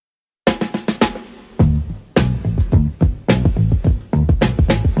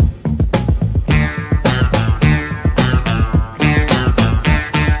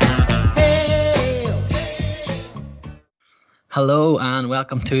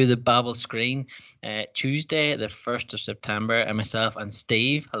welcome to the Babble Screen. Tuesday, the 1st of September, and myself and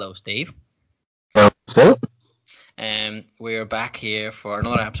Steve. Hello, Steve. Hello. We're back here for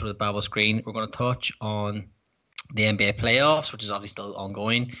another episode of the Babble Screen. We're going to touch on the NBA playoffs, which is obviously still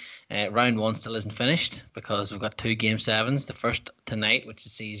ongoing. Round one still isn't finished because we've got two Game 7s. The first tonight, which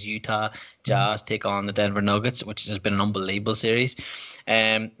sees Utah Jazz take on the Denver Nuggets, which has been an unbelievable series.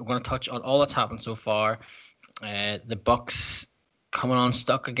 We're going to touch on all that's happened so far. The Bucks coming on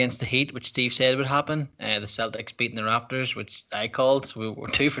stuck against the Heat, which Steve said would happen. The Celtics beating the Raptors, which I called. So we were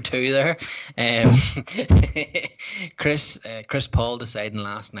 2 for 2 there. Chris Paul deciding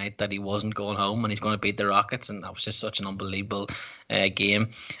last night that he wasn't going home and he's going to beat the Rockets, and that was just such an unbelievable game.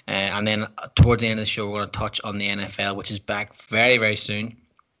 And then towards the end of the show, we're going to touch on the NFL, which is back very, very soon.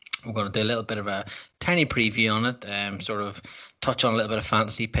 We're going to do a little bit of a tiny preview on it, sort of touch on a little bit of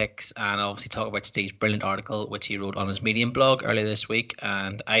fantasy picks, and obviously talk about Steve's brilliant article, which he wrote on his Medium blog earlier this week.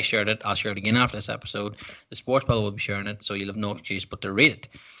 And I shared it. I'll share it again after this episode. The Sports Bubble will be sharing it, so you'll have no excuse but to read it.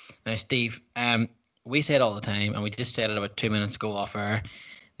 Now, Steve, we say it all the time, and we just said it about 2 minutes ago off air.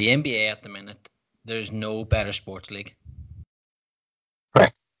 The NBA at the minute, there's no better sports league.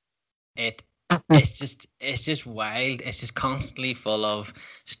 Right. It's just wild. It's just constantly full of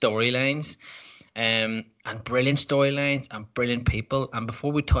storylines, and brilliant storylines and brilliant people. And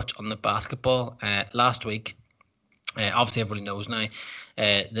before we touch on the basketball, last week, obviously everybody knows now,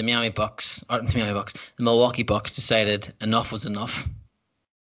 the Milwaukee Bucks decided enough was enough,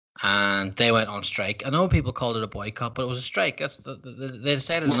 and they went on strike. I know people called it a boycott, but it was a strike. They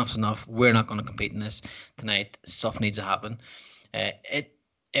decided enough's enough. We're not going to compete in this tonight. Stuff needs to happen.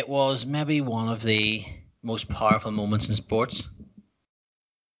 It was maybe one of the most powerful moments in sports.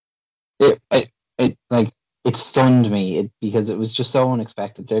 It stunned me because it was just so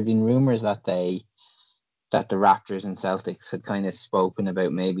unexpected. There had been rumors that the Raptors and Celtics had kind of spoken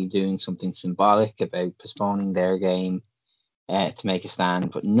about maybe doing something symbolic about postponing their game to make a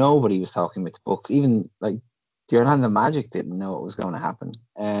stand, but nobody was talking with the Bucks. Even like the Orlando Magic didn't know it was going to happen.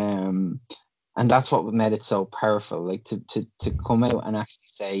 And that's what made it so powerful. Like to come out and actually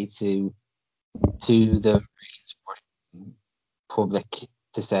say to the American sport public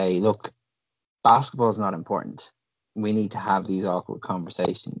to say, look, basketball is not important. We need to have these awkward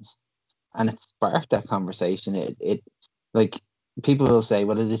conversations. And it sparked that conversation. It like people will say,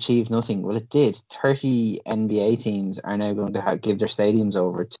 well, it achieved nothing. Well, it did. 30 NBA teams are now going to give their stadiums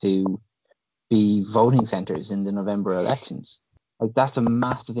over to be voting centers in the November elections. Like, that's a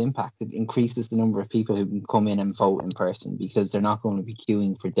massive impact. It increases the number of people who can come in and vote in person because they're not going to be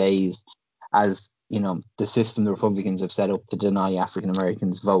queuing for days, as you know, the system the Republicans have set up to deny African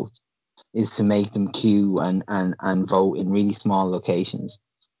Americans vote is to make them queue and vote in really small locations,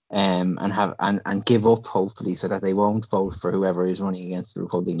 and give up, hopefully, so that they won't vote for whoever is running against the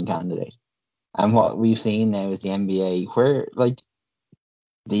Republican candidate. And what we've seen now is the NBA, where like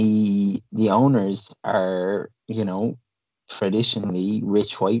the owners are, you know, traditionally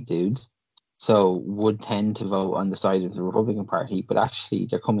rich white dudes, so would tend to vote on the side of the Republican Party, but actually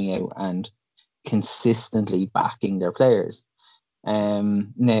they're coming out and consistently backing their players.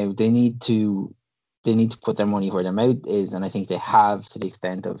 Now they need to put their money where their mouth is, and I think they have, to the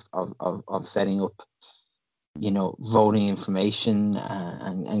extent of setting up, you know, voting information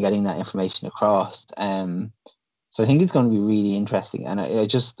and getting that information across. So I think it's going to be really interesting, and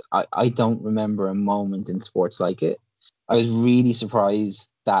I don't remember a moment in sports like it. I was really surprised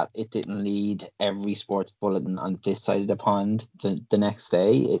that it didn't lead every sports bulletin on this side of the pond the next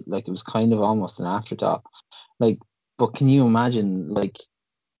day. It was kind of almost an afterthought. But can you imagine, like,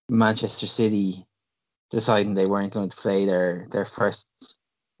 Manchester City deciding they weren't going to play their first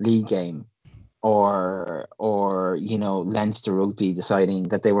league game, or you know, Leinster Rugby deciding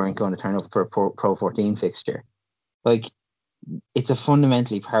that they weren't going to turn up for a Pro 14 fixture? Like, it's a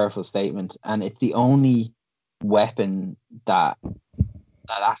fundamentally powerful statement, and it's the only weapon that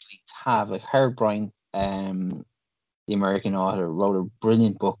athletes have. Like, Herb Bryant, the American author, wrote a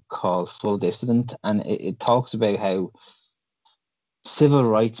brilliant book called Full Dissident, and it talks about how civil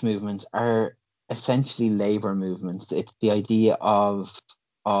rights movements are essentially labor movements. It's the idea of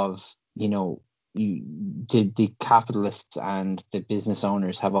you know, the capitalists and the business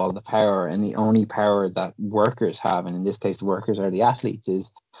owners have all the power, and the only power that workers have, and in this case the workers are the athletes,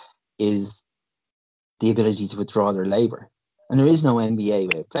 is the ability to withdraw their labor. And there is no NBA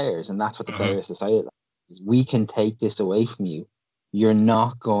without players, and that's what the players decided. Is we can take this away from you. You're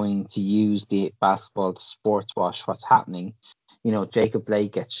not going to use the basketball to sports wash what's happening. You know, Jacob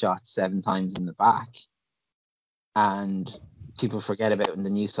Blake gets shot 7 times in the back, and people forget about when the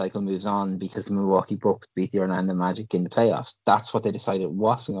news cycle moves on because the Milwaukee Bucks beat the Orlando Magic in the playoffs. That's what they decided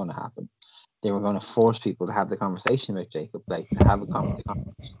wasn't going to happen. They were going to force people to have the conversation about Jacob Blake, to have the conversation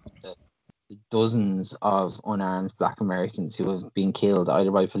with the dozens of unarmed Black Americans who have been killed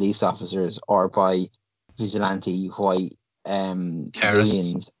either by police officers or by vigilante white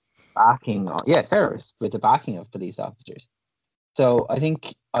civilians terrorists with the backing of police officers. So I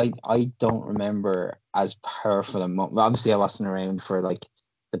think I don't remember as powerful a moment. Obviously, I wasn't around for like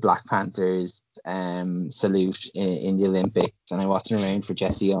the Black Panthers salute in the Olympics, and I wasn't around for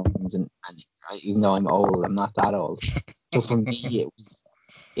Jesse Owens, and even though I'm old, I'm not that old. So for me,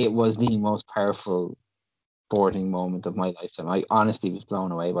 it was the most powerful sporting moment of my lifetime. I honestly was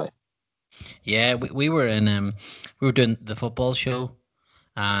blown away by it. Yeah, we were in we were doing the football show,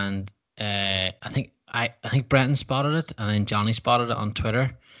 and I think Brenton spotted it, and then Johnny spotted it on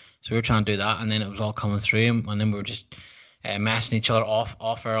Twitter. So we were trying to do that, and then it was all coming through, and then we were just messaging each other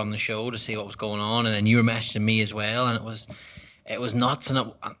off air on the show to see what was going on, and then you were messaging me as well, and it was nuts,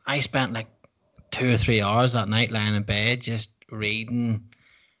 and I spent like 2 or 3 hours that night lying in bed just reading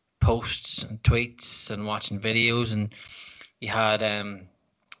posts and tweets and watching videos, and you had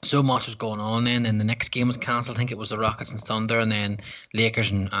so much was going on then, and the next game was cancelled. I think it was the Rockets and Thunder, and then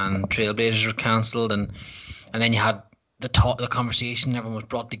Lakers and Trailblazers were cancelled, and then you had the conversation. Everyone was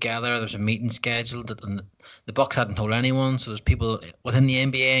brought together. There was a meeting scheduled, and the Bucks hadn't told anyone. So there's people within the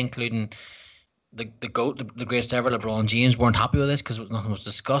NBA, including the GOAT, the greatest ever, LeBron James, weren't happy with this because nothing was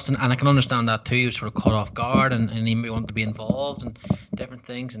discussed, and I can understand that too. He was sort of caught off guard, and he may want to be involved and different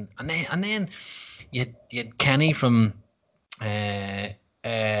things, and then you had Kenny from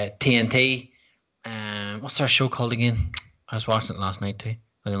TNT. What's their show called again? I was watching it last night too,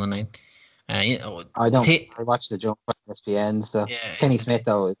 the other night. I don't. I watched the jump on ESPN stuff. Yeah, Kenny Smith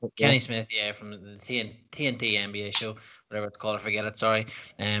though. Kenny Smith, from the TNT NBA show, whatever it's called. I forget it. Sorry.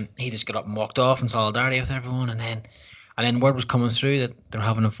 He just got up and walked off in solidarity with everyone, and then word was coming through that they're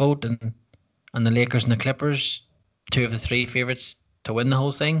having a vote, and the Lakers and the Clippers, 2 of the 3 favorites to win the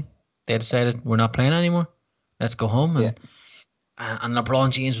whole thing, they decided we're not playing anymore. Let's go home. And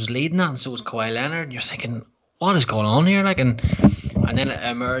LeBron James was leading that, and so was Kawhi Leonard. And you're thinking, what is going on here? Like, and then it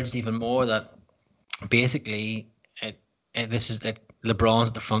emerged even more that basically LeBron's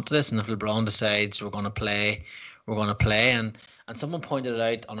at the front of this, and if LeBron decides we're going to play. And someone pointed it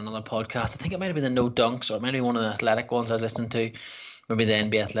out on another podcast. I think it might have been the No Dunks, or maybe one of the athletic ones I was listening to, maybe the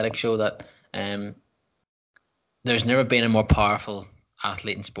NBA Athletic show, that there's never been a more powerful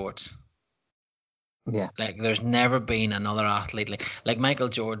athlete in sports. Yeah, like there's never been another athlete like Michael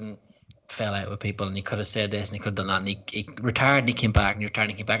Jordan fell out with people, and he could have said this and he could have done that, and he retired and he came back, and he retired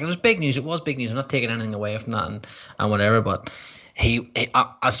and he came back, and it was big news. It was big news. I'm not taking anything away from that and whatever, but he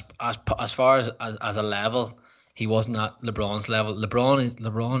as far as a level, he wasn't at LeBron's level.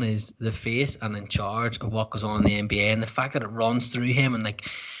 LeBron is the face and in charge of what goes on in the NBA, and the fact that it runs through him, and like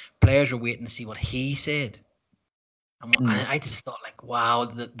players are waiting to see what he said. And I just thought, like, wow,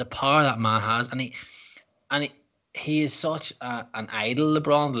 the power that man has, and he is such an idol,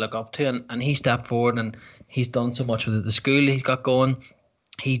 LeBron, to look up to, and he stepped forward and he's done so much with the school he's got going.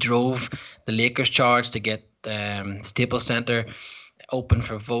 He drove the Lakers charge to get Staples Center open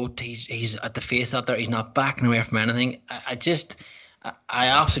for vote. He's at the face out there. He's not backing away from anything. I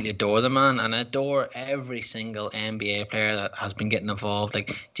absolutely adore the man, and I adore every single NBA player that has been getting involved.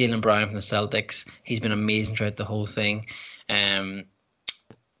 Like Jaylen Brown from the Celtics, he's been amazing throughout the whole thing.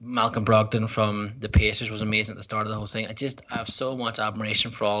 Malcolm Brogdon from the Pacers was amazing at the start of the whole thing. I have so much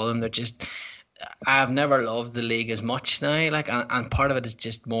admiration for all of them. I've never loved the league as much now. Like, and part of it is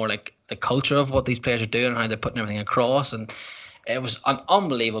just more like the culture of what these players are doing and how they're putting everything across. And it was an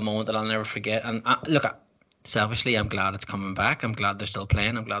unbelievable moment that I'll never forget. And selfishly, I'm glad it's coming back. I'm glad they're still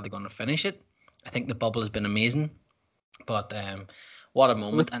playing. I'm glad they're going to finish it. I think the bubble has been amazing. But what a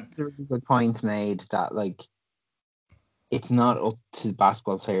moment. And a really good point made that, like, it's not up to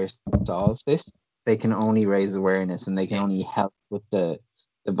basketball players to solve this. They can only raise awareness, and they can only help with the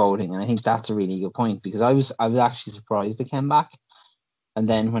voting. And I think that's a really good point, because I was actually surprised they came back. And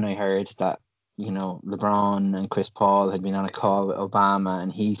then when I heard that, LeBron and Chris Paul had been on a call with Obama,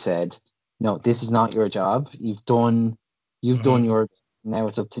 and he said, no, this is not your job. You've done your, now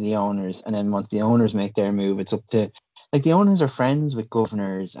it's up to the owners. And then once the owners make their move, it's up to, like, the owners are friends with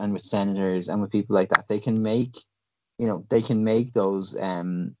governors and with senators and with people like that. They can make those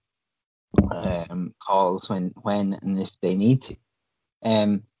calls when and if they need to.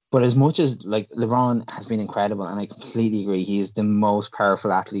 But as much as, like, LeBron has been incredible, and I completely agree, he is the most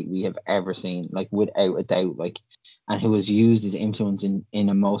powerful athlete we have ever seen, like, without a doubt, like, and who has used his influence in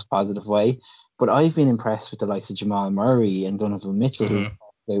a most positive way. But I've been impressed with the likes of Jamal Murray and Donovan Mitchell,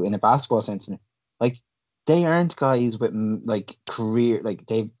 who, in a basketball sense, like they aren't guys with like career. Like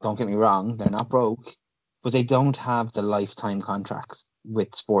they don't get me wrong, they're not broke, but they don't have the lifetime contracts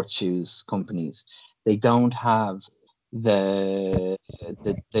with sports shoes companies. They don't have the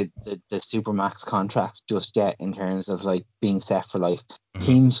supermax contracts just yet in terms of like being set for life.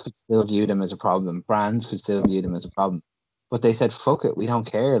 Teams could still view them as a problem. Brands could still view them as a problem. But they said, "Fuck it, we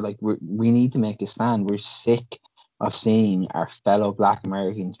don't care. Like we need to make a stand. We're sick of seeing our fellow Black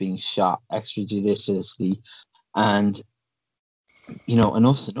Americans being shot extrajudiciously, and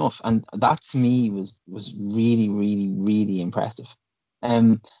enough's enough." And that to me was really, really, really impressive.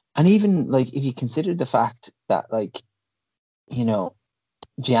 And even like if you consider the fact that like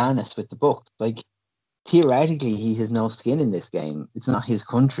Giannis with the Bucks, like theoretically he has no skin in this game. It's not his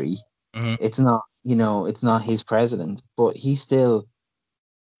country. It's not it's not his president, but he still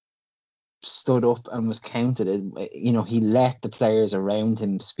stood up and was counted. He let the players around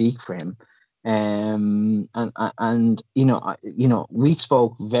him speak for him. We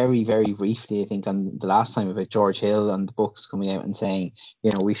spoke very, very briefly, I think, on the last time about George Hill and the Bucks coming out and saying,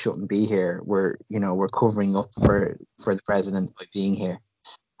 we shouldn't be here. We're covering up for the president by being here.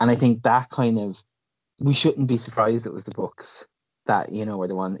 And I think that kind of, we shouldn't be surprised it was the Bucks that, were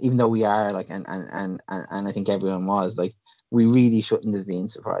the one, even though we are like, and I think everyone was like, we really shouldn't have been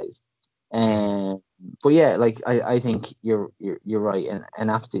surprised. But yeah, like I think you're right, an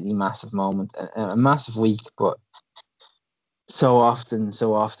absolutely massive moment, a massive week. But so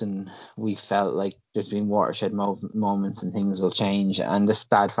often we felt like there's been watershed moments and things will change. And the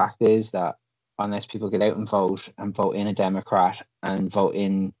sad fact is that unless people get out and vote in a Democrat and vote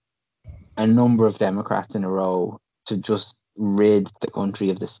in a number of Democrats in a row to just rid the country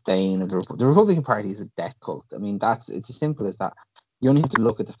of the stain of the Republican Party is a death cult. I mean, it's as simple as that. You only have to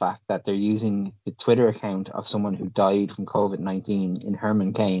look at the fact that they're using the Twitter account of someone who died from COVID-19 in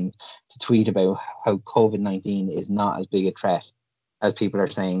Herman Cain to tweet about how COVID-19 is not as big a threat as people are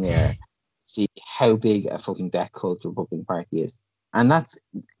saying there. See how big a fucking death cult the Republican Party is. And that's,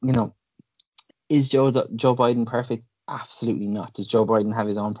 is Joe Biden perfect? Absolutely not. Does Joe Biden have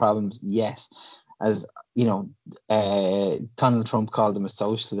his own problems? Yes. As Donald Trump called him a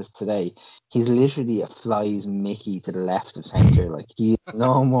socialist today, he's literally a fly's Mickey to the left of centre. Like, he's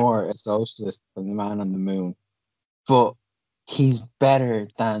no more a socialist than the man on the moon. But he's better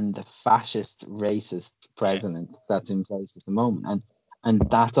than the fascist, racist president that's in place at the moment. And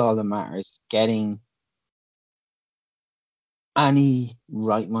that's all that matters. Getting any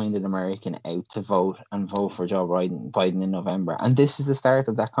right-minded American out to vote for Joe Biden in November. And this is the start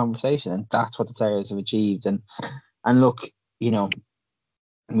of that conversation, and that's what the players have achieved. And look, we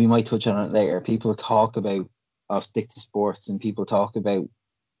might touch on it later. People talk about, I'll stick to sports, and people talk about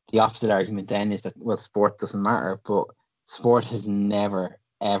the opposite argument then is that, well, sport doesn't matter, but sport has never,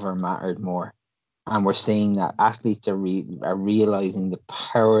 ever mattered more. And we're seeing that athletes are realizing the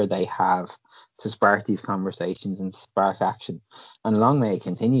power they have to spark these conversations and to spark action. And long may it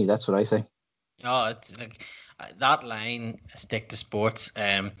continue. That's what I say. Oh, it's like that line, stick to sports.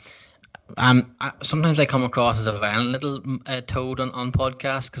 Sometimes I come across as a violent little toad on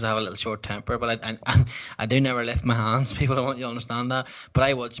podcasts because I have a little short temper, but I do never lift my hands. People don't want you to understand that, but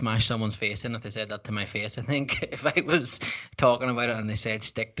I would smash someone's face in if they said that to my face. I think if I was talking about it and they said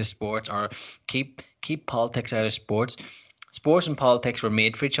stick to sports or keep politics out of sports. Sports and politics were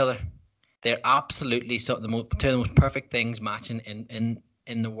made for each other. They're absolutely two of the most perfect things matching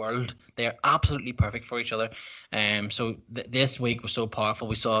in the world. They are absolutely perfect for each other. So this week was so powerful.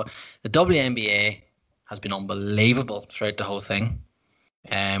 We saw the WNBA has been unbelievable throughout the whole thing.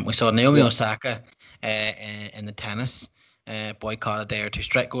 We saw Naomi Osaka in the tennis boycott a day or two,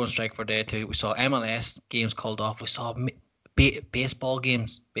 strike for a day or two. We saw MLS games called off. We saw baseball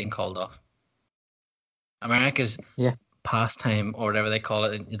games being called off. America's pastime or whatever they call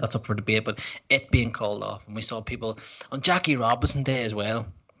it, that's up for debate, but it being called off. And we saw people on Jackie Robinson Day as well,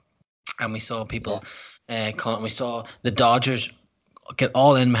 and we saw people we saw the Dodgers get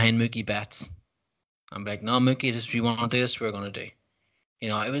all in behind Mookie Betts. I'm like, no, Mookie, if you want to do this, we're going to do.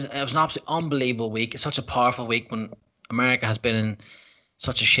 It was an absolutely unbelievable week. It's such a powerful week when America has been in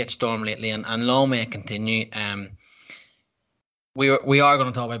such a shitstorm lately, and long may it continue. We are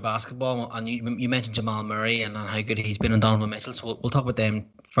going to talk about basketball, and you mentioned Jamal Murray and how good he's been, and Donovan Mitchell. So we'll talk about them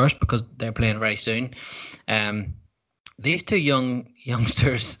first because they're playing very soon. These two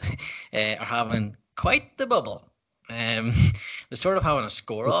youngsters are having quite the bubble. They're sort of having a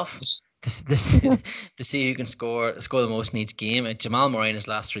score off to see who can score the most in each game. Jamal Murray in his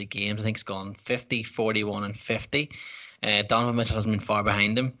last three games, I think, has gone 50, 41, and 50. Donovan Mitchell hasn't been far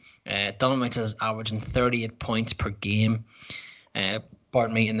behind him. Donovan Mitchell is averaging 38 points per game.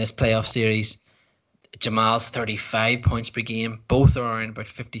 In this playoff series. Jamal's 35 points per game. Both are around about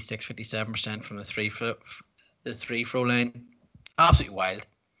 56-57% from the three throw line. Absolutely wild.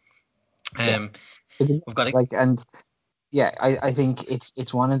 We've got I think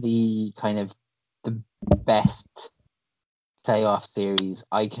it's one of the kind of the best playoff series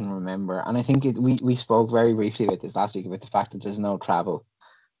I can remember, and I think we spoke very briefly about this last week about the fact that there's no travel.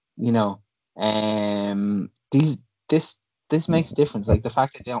 This makes a difference. Like the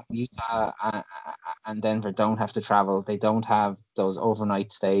fact that Utah and Denver don't have to travel. They don't have those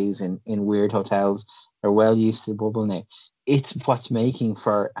overnight stays in weird hotels. They're well used to the bubble now. It's what's making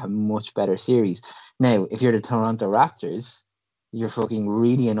for a much better series. Now, if you're the Toronto Raptors, you're fucking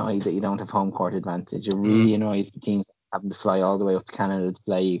really annoyed that you don't have home court advantage. You're really annoyed the teams having to fly all the way up to Canada to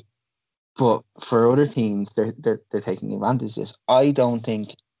play you. But for other teams, they're taking advantage of this. I don't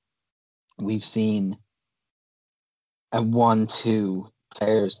think we've seen a 1-2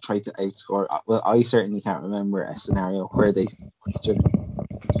 players try to outscore. Well, I certainly can't remember a scenario where they support each other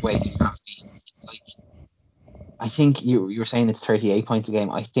the way you have been. I think you were saying it's 38 points a game.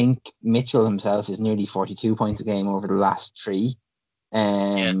 I think Mitchell himself is nearly 42 points a game over the last 3.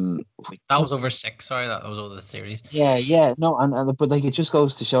 That was over 6. Sorry, that was over the series. Yeah. No, but it just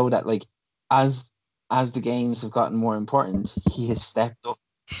goes to show that as the games have gotten more important, he has stepped up.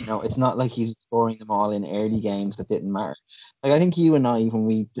 It's not like he's scoring them all in early games that didn't matter. I think you and I, when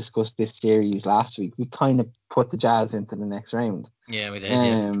we discussed this series last week, we kind of put the Jazz into the next round. Yeah, we did.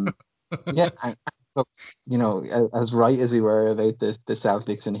 And look, as right as we were about the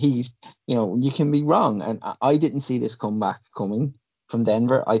Celtics and Heat, you can be wrong. And I didn't see this comeback coming from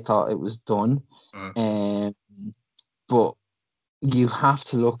Denver. I thought it was done. But you have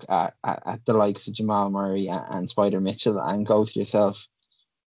to look at the likes of Jamal Murray and Spider Mitchell and go to yourself,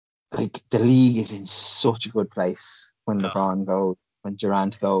 the league is in such a good place when LeBron goes, when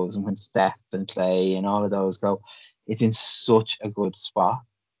Durant goes, and when Steph and Clay and all of those go. It's in such a good spot.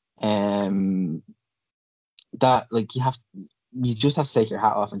 That you just have to take your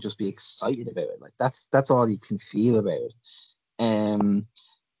hat off and just be excited about it. That's all you can feel about it.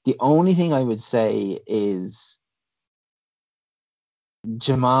 The only thing I would say is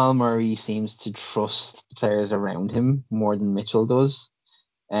Jamal Murray seems to trust the players around him more than Mitchell does.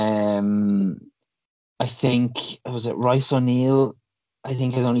 I think was it Rice O'Neal. I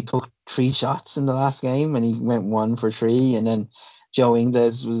think he only took 3 shots in the last game, and he went 1 for 3. And then Joe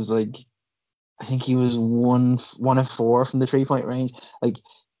Ingles was I think he was 1 of 4 from the 3-point range.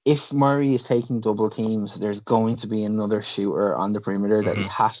 If Murray is taking double teams, there's going to be another shooter on the perimeter that he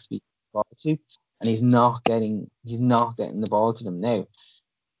has to be ball to, and he's not getting the ball to them now.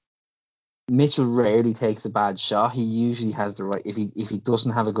 Mitchell rarely takes a bad shot. He usually has the right. If he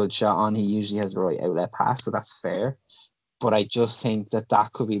doesn't have a good shot on, he usually has the right outlet pass, so that's fair. But I just think that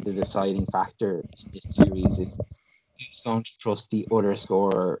could be the deciding factor in this series is who's going to trust the other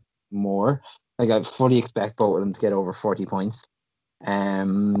scorer more. I fully expect both of them to get over 40 points.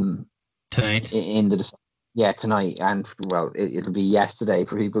 Tonight. Tonight, and it'll be yesterday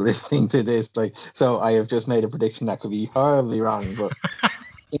for people listening to this. So I have just made a prediction that could be horribly wrong, but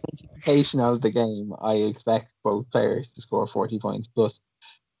in anticipation of the game, I expect both players to score 40 points. But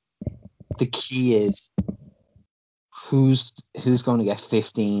the key is who's going to get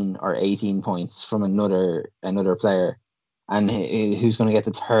 15 or 18 points from another player, and who's going to get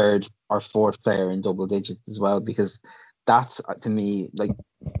the third or fourth player in double digits as well, because that's, to me,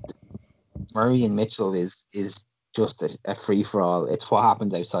 Murray and Mitchell is just a free for all. It's what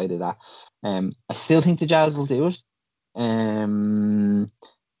happens outside of that. I still think the Jazz will do it.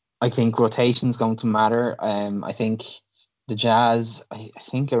 I think rotation's going to matter. I think the Jazz, I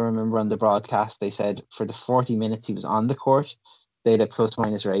think I remember on the broadcast they said for the 40 minutes he was on the court, they had a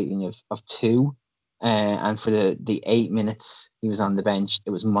plus-minus rating of 2. And for the 8 minutes he was on the bench, it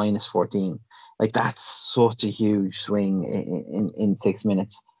was minus 14. That's such a huge swing in 6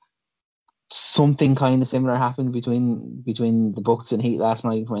 minutes. Something kind of similar happened between the Bucks and Heat last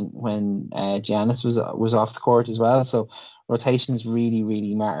night when Giannis was off the court as well. So rotations really,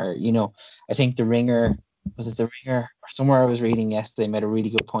 really matter. I think the Ringer or somewhere I was reading yesterday made a really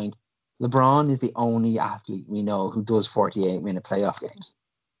good point. LeBron is the only athlete we know who does 48-minute playoff games.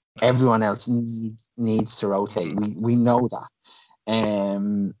 Everyone else needs to rotate. We know that.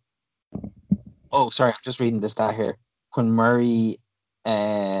 Sorry, I'm just reading this stat here. When Murray,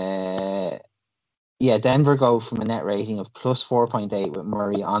 Denver go from a net rating of plus 4.8 with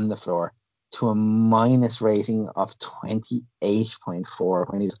Murray on the floor to a minus rating of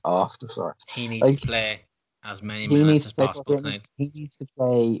 28.4 when he's off the floor. He needs to play. as many he minutes needs as to play possible tonight. he needs to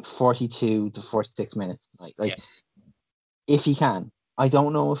play 42 to 46 minutes tonight. Like, Yeah. if he can. I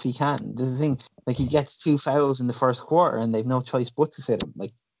don't know if he can. There's the thing, like, he gets 2 fouls in the first quarter and they've no choice but to sit him.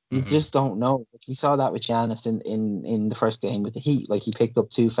 Like, you just don't know. Like, we saw that with Giannis in the first game with the Heat. Like, he picked up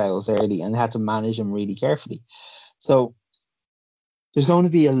 2 fouls early and they had to manage him really carefully. So there's going to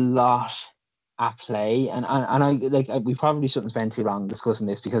be a lot at play, and we probably shouldn't spend too long discussing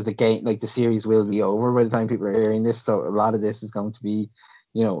this because the game, like, the series will be over by the time people are hearing this. So a lot of this is going to be,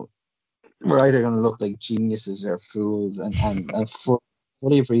 you know, we're either going to look like geniuses or fools, and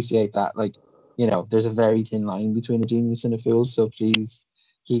fully appreciate that. Like, you know, there's a very thin line between a genius and a fool. So please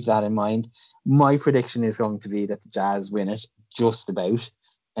keep that in mind. My prediction is going to be that the Jazz win it just about.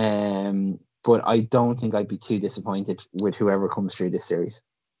 But I don't think I'd be too disappointed with whoever comes through this series.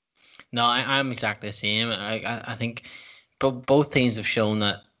 No, I'm exactly the same. I think both teams have shown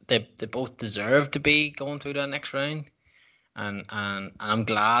that they both deserve to be going through that next round. And I'm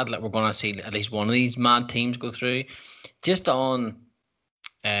glad that we're going to see at least one of these mad teams go through. Just on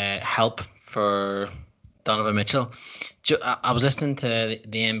help for Donovan Mitchell, I was listening to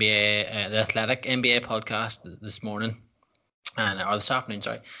the NBA, the Athletic NBA podcast this morning, or this afternoon,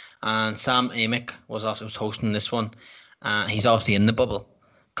 sorry. And Sam Amick was hosting this one. He's obviously in the bubble,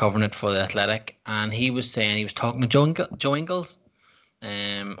 covering it for the Athletic, and he was saying he was talking to Joe Ingles,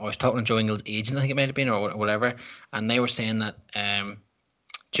 or was talking to Joe Ingles' agent, I think it might have been, or whatever, and they were saying that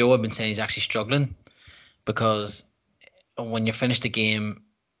Joe had been saying he's actually struggling because when you finish the game,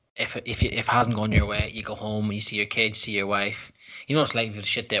 if it hasn't gone your way, you go home, you see your kids, see your wife. You know it's like if you have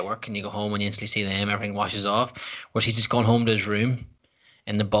shit day at work and you go home and you instantly see them, everything washes off. Whereas he's just gone home to his room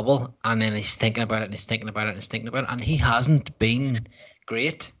in the bubble, and then he's thinking about it and he's thinking about it and he's thinking about it, and he hasn't been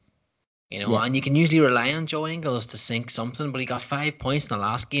great. Yeah. And you can usually rely on Joe Ingles to sink something, but he got 5 points in the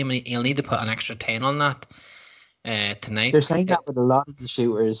last game, and he'll need to put an extra 10 on that tonight. They're saying that with a lot of the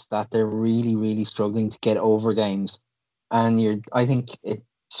shooters that they're really, really struggling to get over games. And I think it's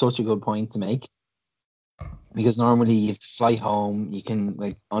such a good point to make because normally you have to fly home, you can,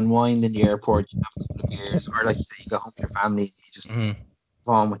 like, unwind in the airport, you have a couple of beers, or like you say, you go home to your family, you just move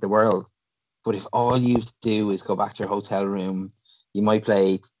on with the world. But if all you have to do is go back to your hotel room, you might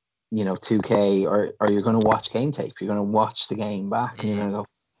play, 2K, or you're going to watch game tape. You're going to watch the game back, and you're going to go,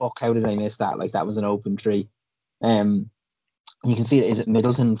 "Fuck, how did I miss that? Like, that was an open tree." You can see it. Is it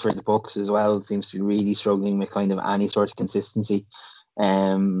Middleton for the Bucks as well? It seems to be really struggling with kind of any sort of consistency,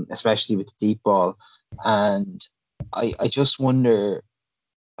 especially with the deep ball. And I just wonder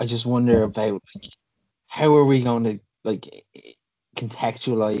about, like, how are we going to, like,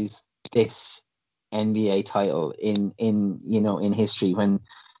 contextualize this NBA title in history,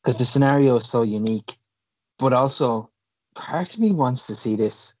 because the scenario is so unique, but also part of me wants to see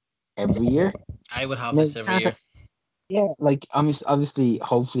this every year. I would have this every year. Yeah, like, obviously,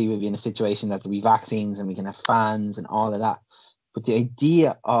 hopefully we'll be in a situation that there'll be vaccines and we can have fans and all of that. But the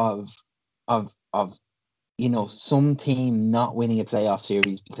idea of some team not winning a playoff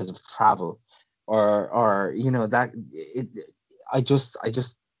series because of travel, or that I just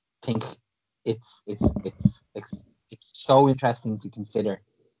think it's so interesting to consider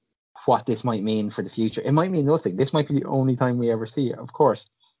what this might mean for the future. It might mean nothing. This might be the only time we ever see it, of course.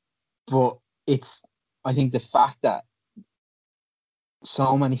 But I think the fact that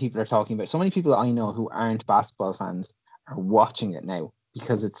so many people are talking about, so many people I know who aren't basketball fans are watching it now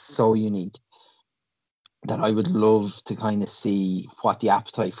because it's so unique, that I would love to kind of see what the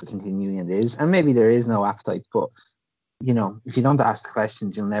appetite for continuing it is. And maybe there is no appetite, but if you don't ask the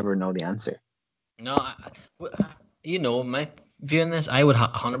questions, you'll never know the answer. No, my view on this, I would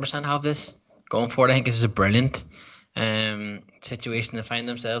 100% have this going forward. I think this is a brilliant situation to find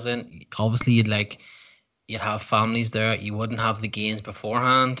themselves in. Obviously, you'd have families there. You wouldn't have the games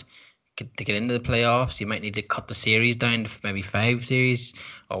beforehand to get into the playoffs. You might need to cut the series down to maybe 5 series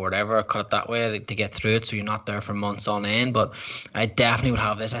or whatever, cut it that way to get through it, so you're not there for months on end. But I definitely would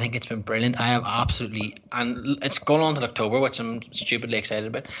have this. I think it's been brilliant. I have absolutely, and it's going on to October, which I'm stupidly excited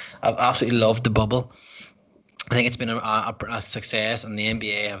about. I've absolutely loved the bubble. I think it's been a success, and the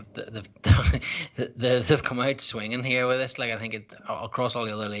NBA they've come out swinging here with this. Like, I think it across all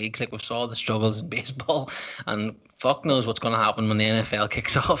the other leagues. Like, we saw the struggles in baseball, and fuck knows what's going to happen when the NFL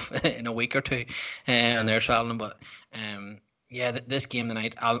kicks off in a week or two, and they're traveling. But yeah, this game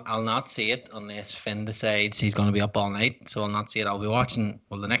tonight, I'll not see it unless Finn decides he's going to be up all night. So I'll not see it. I'll be watching.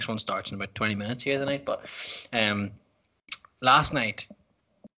 Well, the next one starts in about 20 minutes here tonight. But last night,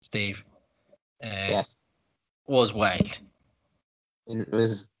 Steve. Yes. Was wild. It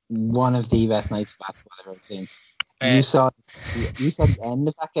was one of the best nights of basketball I've ever seen. You saw the end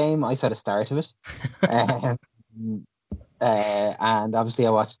of that game. I saw the start of it. Um, and obviously I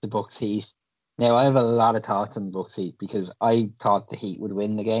watched the Bucks Heat. Now I have a lot of thoughts on the Bucks Heat because I thought the Heat would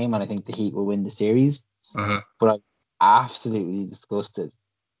win the game, and I think the Heat will win the series. Uh-huh. But I'm absolutely disgusted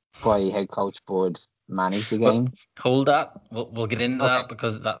by how Coach Bud managed the But game. hold that. We'll get into Okay. that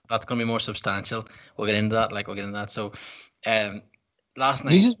because that's going to be more substantial. We'll get into that. We'll get into that. So, last You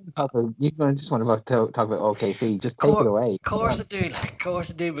night. just want to talk about OKC. Just take it away. Of course I do. Of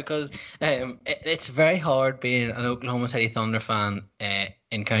course I do, because it's very hard being an Oklahoma City Thunder fan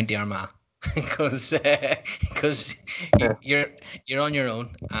in County Armagh, because you're on your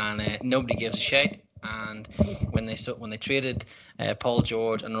own, and nobody gives a shit. And when they traded Paul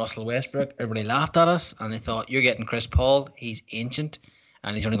George and Russell Westbrook, everybody laughed at us, and they thought, you're getting Chris Paul. He's ancient,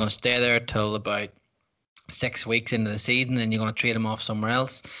 and he's only going to stay there till about 6 weeks into the season, and you're going to trade him off somewhere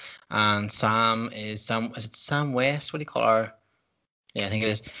else. And is it Sam West? What do you call her? Yeah, I think it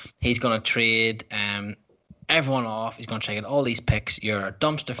is. He's going to trade everyone off. He's going to trade all these picks. You're a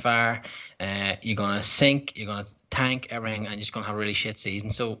dumpster fire. You're going to sink. You're going to tank everything, and you're just going to have a really shit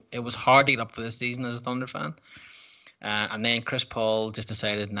season. So it was hard to get up for this season as a Thunder fan. And then Chris Paul just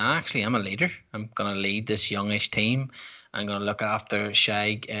decided, nah, actually, I'm a leader. I'm going to lead this youngish team. I'm going to look after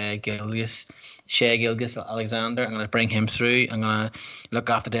Shai Gilgeous-Alexander. I'm going to bring him through. I'm going to look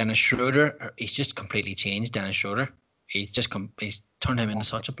after Dennis Schroeder. He's just completely changed Dennis Schroeder. He's turned him into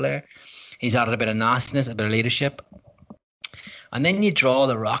such a player. He's added a bit of nastiness, a bit of leadership. And then you draw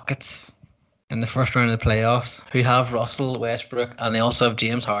the Rockets in the first round of the playoffs, who have Russell Westbrook, and they also have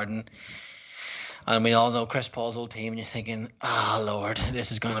James Harden. And we all know Chris Paul's old team, and you're thinking, Lord,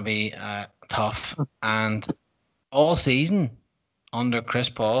 this is going to be tough. And all season, under Chris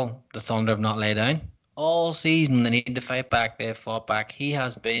Paul, the Thunder have not laid down. All season, they need to fight back. They've fought back. He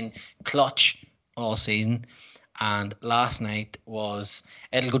has been clutch all season. And last night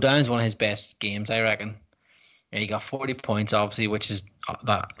it'll go down as one of his best games, I reckon. He got 40 points, obviously, which is,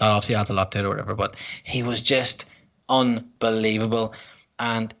 that obviously adds a lot to it or whatever. But he was just unbelievable.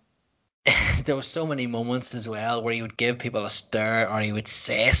 And there were so many moments as well where he would give people a stare, or he would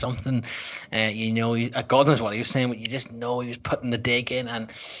say something, God knows what he was saying, but you just know he was putting the dig in.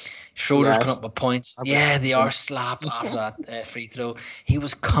 And Schroeder's coming up with points. Yeah, they are slap after that free throw. He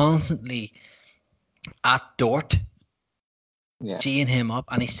was constantly at Dort, G'ing him up,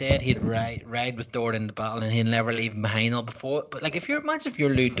 and he said he'd ride with Dort in the battle, and he'd never leave him behind all before. But if you're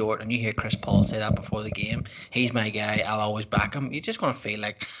Lou Dort and you hear Chris Paul say that before the game, he's my guy, I'll always back him, you're just going to feel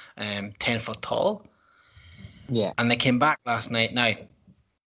like 10 foot tall. Yeah. And they came back last night. Now,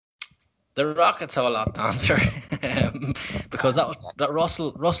 the Rockets have a lot to answer because that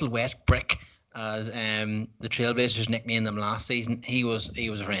Russell Westbrook, as the Trailblazers nicknamed them last season, he was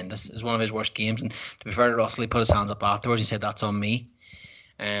horrendous. It was one of his worst games. And to be fair to Russell, he put his hands up afterwards. He said, "That's on me."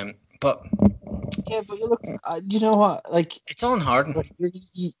 But look, you know what? It's on Harden.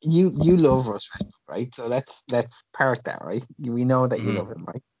 You love Russ Westbrook, right? So let's park that, right? We know that you love him,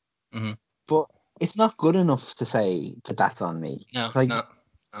 right? Mm-hmm. But it's not good enough to say that that's on me. No, it's not.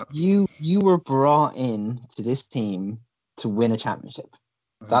 No. You were brought in to this team to win a championship.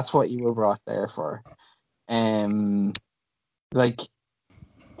 Mm-hmm. That's what you were brought there for.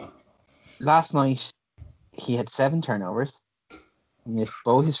 Last night he had 7 turnovers, missed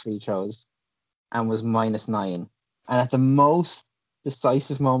both his free throws, and was -9. And at the most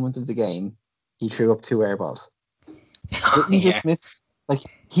decisive moment of the game, he threw up 2 air balls. Just miss,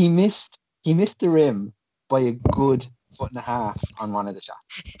 he missed the rim by a good 1.5 foot on one of the shots.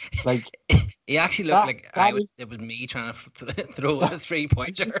 He actually looked it was me trying to throw a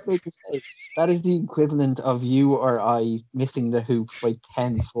 3-pointer. That is the equivalent of you or I missing the hoop by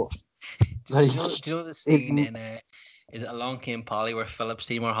 10 foot. Do you know the scene in is it Along Came Polly where Philip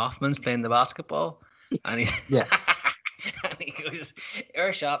Seymour Hoffman's playing the basketball, and he and he goes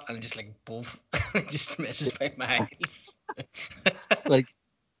air shot and just both it just misses by miles.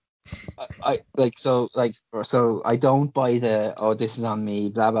 So I don't buy this is on me,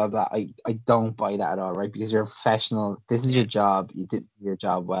 blah blah blah. I don't buy that at all, right? Because you're a professional. This is your job. You did your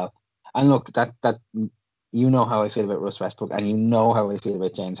job well. And look, that you know how I feel about Russ Westbrook, and you know how I feel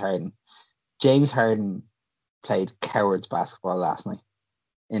about James Harden. James Harden played cowards basketball last night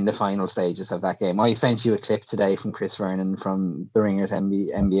in the final stages of that game. I sent you a clip today from Chris Vernon from the Ringers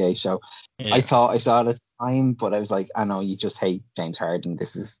NBA show. Yeah. I thought I saw it at the time, but I was like, I know you just hate James Harden.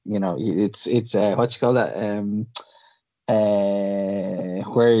 This is, it's what you call that?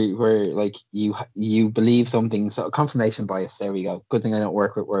 Where you believe something. So confirmation bias. There we go. Good thing I don't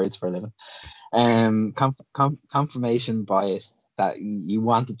work with words for a living. Confirmation bias that you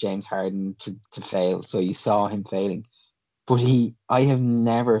wanted James Harden to fail, so you saw him failing. But I have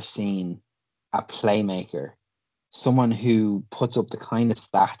never seen a playmaker, someone who puts up the kind of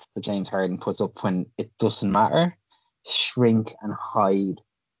stats that James Harden puts up when it doesn't matter, shrink and hide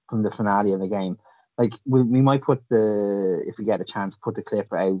from the finale of a game. Like we might put if we get a chance, put the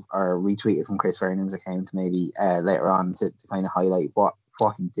clip out or retweet it from Chris Vernon's account maybe later on to kind of highlight what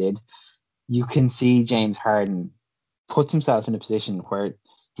he did. You can see James Harden puts himself in a position where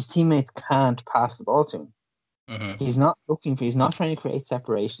his teammates can't pass the ball to him. Mm-hmm. He's not trying to create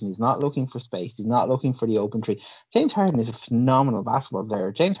separation. He's not looking for space. He's not looking for the open tree. James Harden is a phenomenal basketball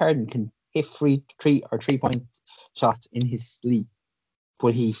player. James Harden can hit 3-point shots in his sleep,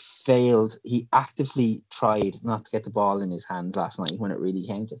 but he failed. He actively tried not to get the ball in his hands last night when it really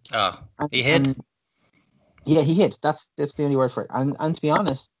counted. He hit. Yeah, he hit. That's the only word for it. And to be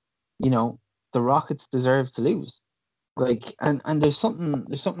honest, the Rockets deserve to lose. Like, and there's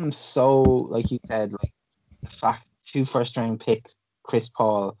something so, like you said, like the fact 2 first-round picks, Chris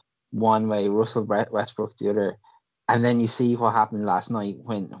Paul one way, Russell Westbrook the other, and then you see what happened last night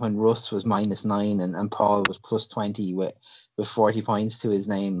when Russ was -9 and Paul was +20 with 40 points to his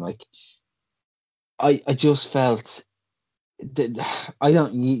name. Like, I just felt that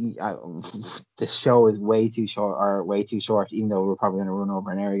this show is way too short, even though we're probably going to run over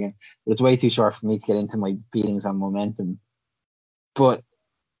an hour again. But it's way too short for me to get into my feelings on momentum. But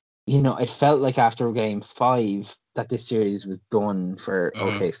it felt like after game 5 that this series was done for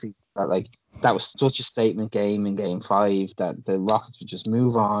OKC. That was such a statement game in game 5 that the Rockets would just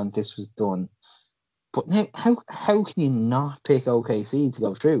move on. This was done. But now, how can you not pick OKC to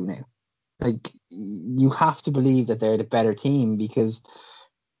go through now? Like, you have to believe that they're the better team, because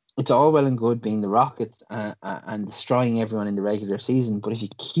it's all well and good being the Rockets and destroying everyone in the regular season. But if you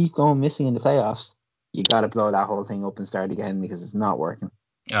keep going missing in the playoffs, you got to blow that whole thing up and start again, because it's not working.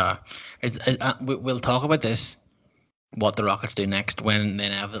 We'll talk about this, what the Rockets do next when they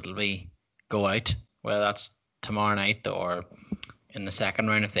inevitably go out, whether that's tomorrow night or in the second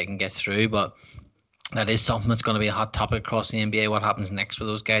round if they can get through. But that is something that's going to be a hot topic across the NBA. What happens next for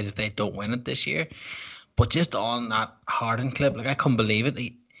those guys if they don't win it this year? But just on that Harden clip, like, I couldn't believe it.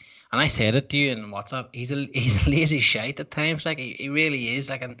 And I said it to you in WhatsApp. He's a lazy shite at times. Like, he really is.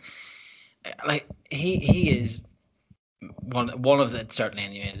 He is one of the, certainly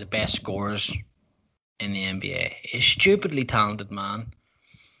anyway, the best scorers in the NBA. He's a stupidly talented man.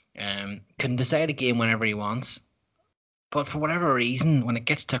 Can decide a game whenever he wants. But for whatever reason, when it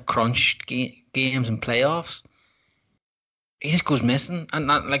gets to crunch games and playoffs, he just goes missing.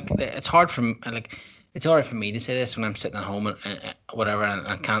 And it's hard for me. It's alright for me to say this when I'm sitting at home and whatever,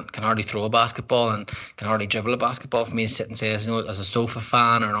 and can hardly throw a basketball and can hardly dribble a basketball. For me to sit and say this, as a sofa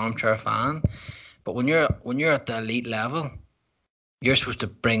fan or an armchair fan. But when you're at the elite level, you're supposed to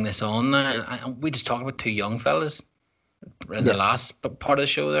bring this on now. And we just talked about 2 young fellas in the last part of the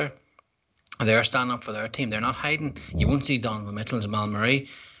show there. They're standing up for their team. They're not hiding. You won't see Donovan Mitchell and Jamal Murray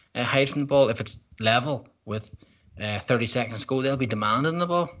hide from the ball. If it's level with 30 seconds to go, they'll be demanding the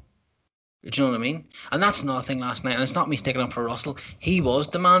ball. Do you know what I mean? And that's another thing last night. And it's not me sticking up for Russell. He was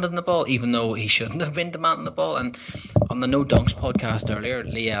demanding the ball, even though he shouldn't have been demanding the ball. And on the No Dunks podcast earlier,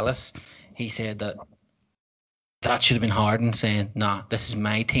 Lee Ellis, he said that should have been Harden saying, "Nah, this is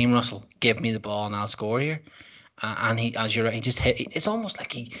my team, Russell. Give me the ball and I'll score here." And he, as you're right, he just hit. It's almost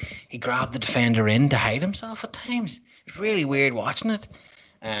like he grabbed the defender in to hide himself at times. It's really weird watching it.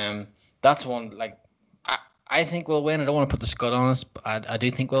 That's one, like, I think we'll win. I don't want to put the scud on us, but I do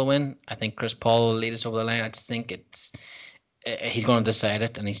think we'll win. I think Chris Paul will lead us over the line. I just think he's going to decide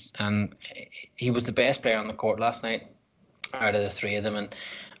it, and he was the best player on the court last night out of the 3 of them, and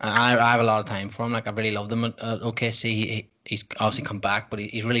I have a lot of time for him. Like, I really loved him at OKC. He's obviously come back, but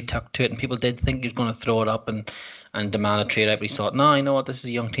he really took to it, and people did think he was going to throw it up and demand a trade out, but he thought, no, you know what, this is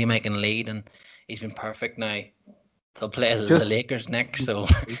a young team I can lead, and he's been perfect now. They'll play the Lakers next, so...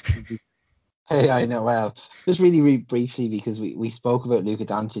 Hey, I know. Well, just really briefly, because we spoke about Luka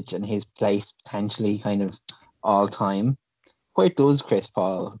Doncic and his place potentially kind of all time. Where does Chris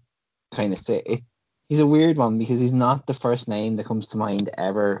Paul kind of sit? He's a weird one, because he's not the first name that comes to mind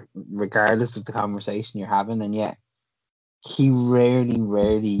ever, regardless of the conversation you're having, and yet he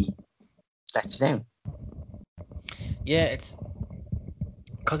rarely lets you down. Yeah, it's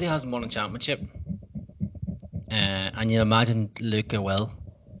because he hasn't won a championship, and you imagine Luka will.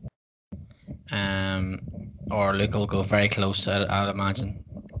 Or Luke will go very close, I'd imagine.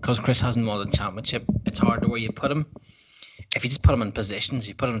 Because Chris hasn't won the championship, it's hard to where you put him. If you just put him in positions, if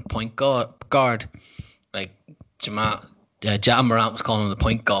you put him in point guard, like Morant was calling him the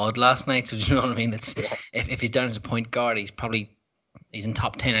point guard last night, so do you know what I mean? It's if he's down as a point guard, he's probably he's in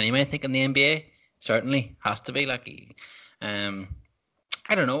top 10 anyway. I think in the NBA, certainly has to be. Like, I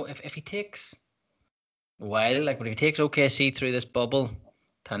don't know if he takes a while. Like, but if he takes OKC through this bubble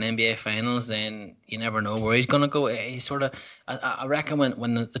to an NBA Finals, then you never know where he's gonna go. He's sort of, I reckon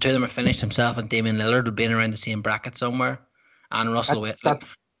when the two of them are finished, himself and Damian Lillard will be in around the same bracket somewhere, and Russell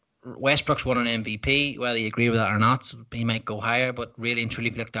Westbrook's won an MVP. Whether you agree with that or not, he might go higher. But really and truly,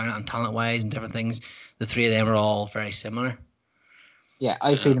 if you look down at him talent-wise and different things, the three of them are all very similar. Yeah,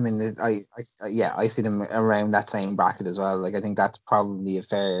 I see them in the I see them around that same bracket as well. Like I think that's probably a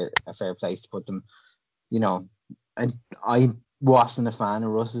fair place to put them. You know, and I wasn't a fan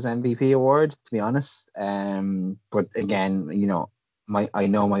of Russ's MVP award, to be honest. But again, you know, I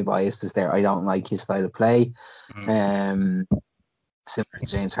know my bias is there. I don't like his style of play. Similar to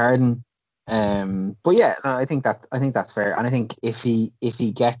James Harden. But yeah, no, I think that's fair. And I think if he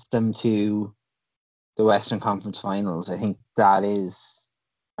gets them to the Western Conference Finals, I think that is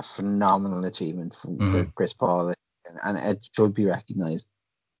a phenomenal achievement for Chris Paul, and it should be recognised.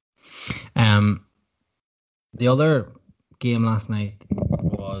 The other game last night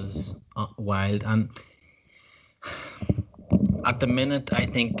was wild, and at the minute, I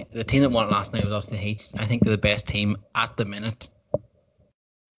think the team that won it last night was obviously the Heat. I think they're the best team at the minute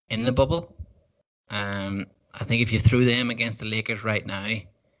in the bubble. I think if you threw them against the Lakers right now,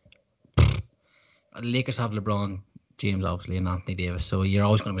 the Lakers have LeBron James, obviously, and Anthony Davis, so you're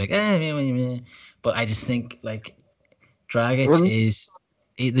always going to be like, but I just think, like, Dragic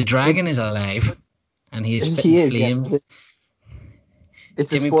the Dragon is alive, and he is spitting flames. Yeah.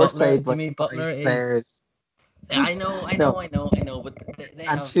 It's Jimmy a sport played by players. I know, but they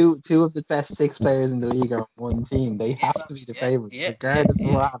and have... two of the best 6 players in the league are on one team. They have to be the favourites, regardless of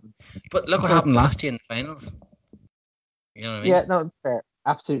what happens. But look what happened last year in the finals. You know what I mean? Yeah, no, fair.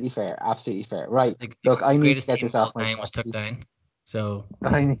 Absolutely fair. Right. Look, I need to get this off my chest. Took down. So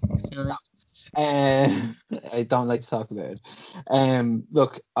I need I don't like to talk about it.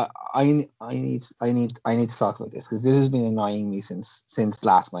 Look, I need to talk about this because this has been annoying me since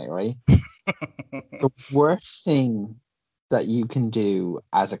last night, right? The worst thing that you can do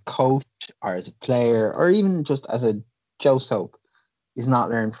as a coach or as a player or even just as a Joe Soap is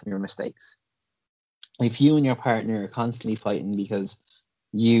not learn from your mistakes. If you and your partner are constantly fighting because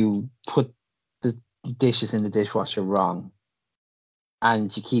you put the dishes in the dishwasher wrong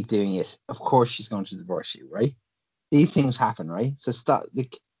and you keep doing it, of course she's going to divorce you, right? These things happen, right? So stop.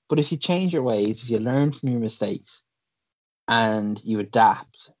 But if you change your ways, if you learn from your mistakes and you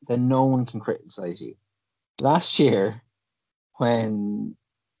adapt, then no one can criticize you. Last year, when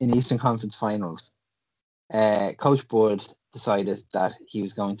in Eastern Conference Finals, Coach Bud decided that he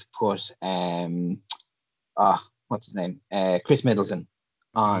was going to put what's his name? Chris Middleton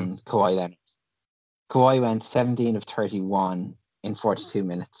on Kawhi Leonard. Kawhi went 17 of 31 in 42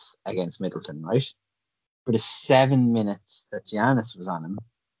 minutes against Middleton, right? For the 7 minutes that Giannis was on him,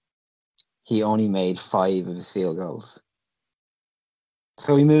 he only made 5 of his field goals.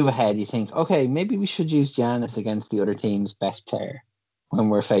 So we move ahead. You think, okay, maybe we should use Giannis against the other team's best player when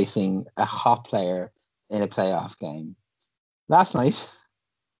we're facing a hot player in a playoff game. Last night,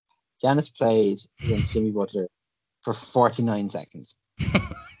 Giannis played against Jimmy Butler for 49 seconds.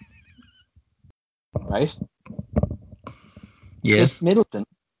 Right? Yes. Chris Middleton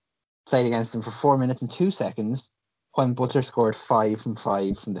played against him for 4 minutes and 2 seconds when Butler scored 5 from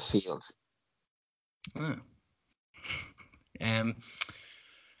 5 from the field. And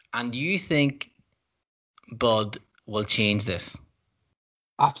do you think Bud will change this?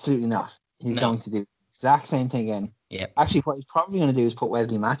 Absolutely not. He's going to do the exact same thing again. Yeah. Actually, what he's probably going to do is put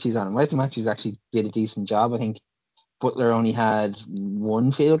Wesley Matthews on him. Wesley Matthews actually did a decent job. I think Butler only had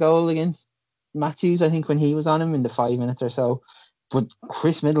 1 field goal against Matthews, I think, when he was on him in the 5 minutes or so. But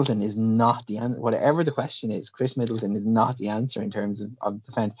Chris Middleton is not the answer. Whatever the question is, Chris Middleton is not the answer in terms of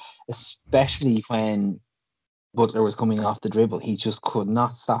defense, especially when Butler was coming off the dribble. He just could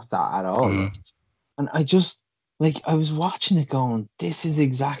not stop that at all. And I just, I was watching it going, this is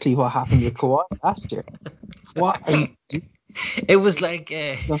exactly what happened with Kawhi last year. What are you doing? It was like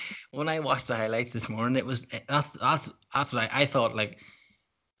when I watched the highlights this morning, it was that's what I thought. Like,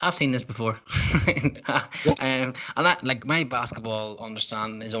 I've seen this before. Yes. And that, like, my basketball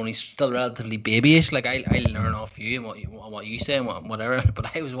understanding is only still relatively babyish. Like, I learn off you and what you say and whatever.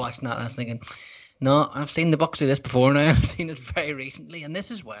 But I was watching that and I was thinking, no, I've seen the Bucks do this before now. I've seen it very recently, and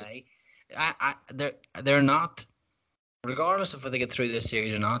this is why they're not, regardless of whether they get through this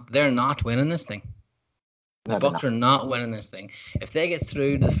series or not, they're not winning this thing. The Bucks are not winning this thing. If they get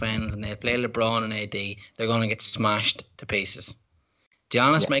through to the finals and they play LeBron and AD, they're going to get smashed to pieces.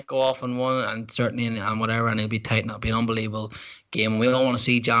 Giannis might go off on one, and certainly and whatever, and it'll be tight, and it'll be an unbelievable game. We don't want to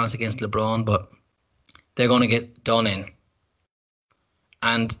see Giannis against LeBron, but they're going to get done in.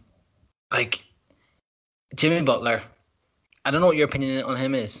 And like Jimmy Butler, I don't know what your opinion on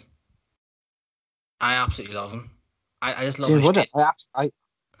him is. I absolutely love him. I just love Jimmy his Butler.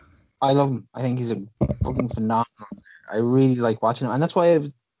 I love him. I think he's a fucking phenomenal. I really like watching him, and that's why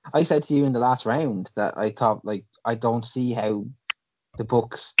I said to you in the last round that I thought, like, I don't see how the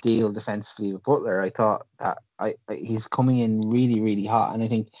Bucks deal defensively with Butler. I thought that he's coming in really, really hot, and I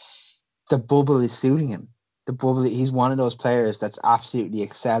think the bubble is suiting him. The bubble, he's one of those players that's absolutely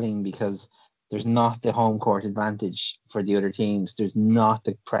excelling because there's not the home court advantage for the other teams. There's not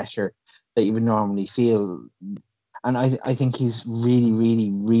the pressure that you would normally feel. And I think he's really,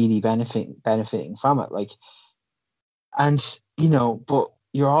 really, really benefiting from it. Like, and but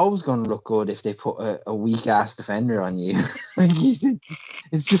you're always going to look good if they put a weak ass defender on you.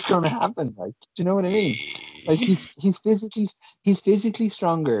 It's just going to happen. Like, do you know what I mean? Like, he's physically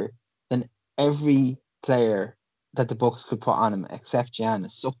stronger than every player that the Bucks could put on him except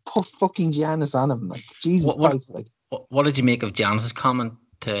Giannis. So put fucking Giannis on him. Like, Jesus Christ. Like, what did you make of Giannis's comment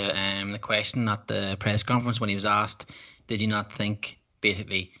to the question at the press conference when he was asked, did you not think,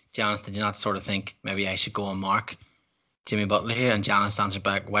 basically, Giannis, did you not sort of think maybe I should go and mark Jimmy Butler here? And Giannis answered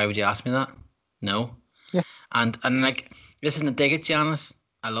back, why would you ask me that? No. Yeah. And like, this isn't a dig at Giannis.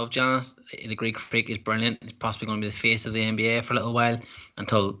 I love Giannis. The Greek freak is brilliant. He's possibly going to be the face of the NBA for a little while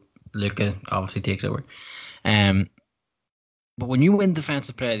until Luka obviously takes over. But when you win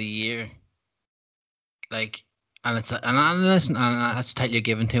Defensive Player of the Year, like, and that's a title you're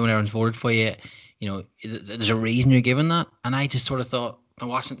given to when everyone's voted for you, there's a reason you're given that. And I just sort of thought, I'm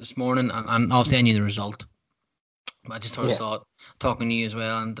watching it this morning, and obviously I knew the result, but I just sort of thought, talking to you as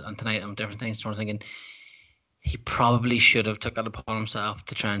well, and tonight on different things, sort of thinking he probably should have took that upon himself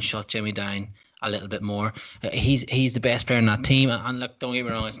to try and shut Jimmy down a little bit more. He's the best player in that team, and look, don't get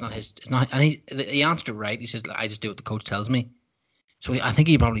me wrong, it's not. And he answered it right. He says, I just do what the coach tells me. So I think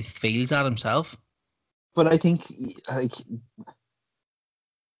he probably feels that himself. But I think, like,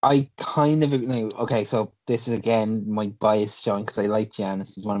 I kind of know. Okay, so this is again my bias showing because I like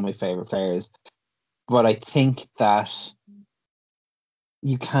Giannis. He's one of my favorite players. But I think that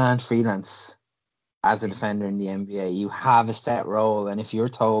you can't freelance as a defender in the NBA. You have a set role, and if you're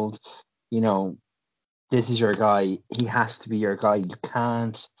told, this is your guy, he has to be your guy. You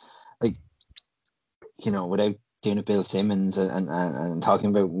can't, like, without doing a Bill Simmons and talking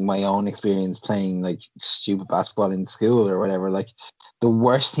about my own experience playing like stupid basketball in school or whatever. Like, the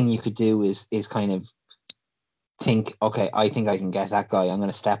worst thing you could do is kind of think, okay, I think I can get that guy. I'm going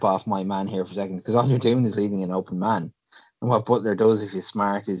to step off my man here for a second, because all you're doing is leaving an open man. And what Butler does, if he's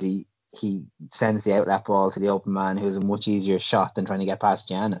smart, is he sends the outlet ball to the open man, who's a much easier shot than trying to get past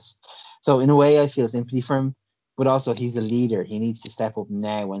Giannis. So in a way, I feel sympathy for him, but also he's a leader. He needs to step up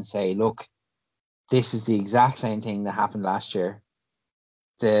now and say, look, this is the exact same thing that happened last year.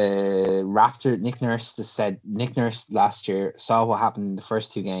 The Raptor, Nick Nurse last year saw what happened in the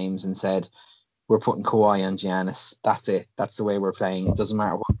first two games and said, we're putting Kawhi on Giannis. That's it. That's the way we're playing. It doesn't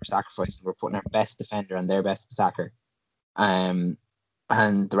matter what we're sacrificing. We're putting our best defender on their best attacker. And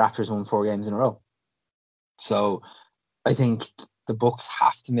the Raptors won 4 games in a row. So I think the Bucks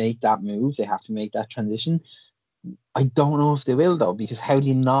have to make that move. They have to make that transition. I don't know if they will, though, because how do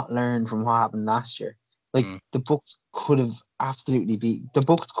you not learn from what happened last year? Like, the Bucks could have absolutely the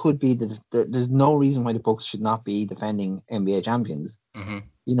Bucks could be there's no reason why the Bucks should not be defending NBA champions.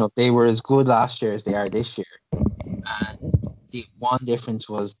 Mm-hmm. They were as good last year as they are this year. And the one difference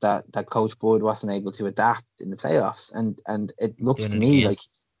was that Coach Bud wasn't able to adapt in the playoffs. And it looks to me like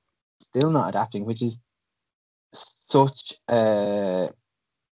he's still not adapting, which is such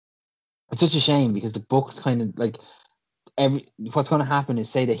it's such a shame, because the Bucks kind of, like, what's going to happen is,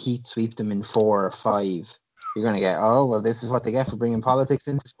 say the Heat sweep them in 4 or 5, you're going to get, oh, well, this is what they get for bringing politics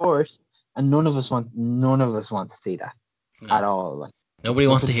into sport, and none of us want to see that at all. Like, nobody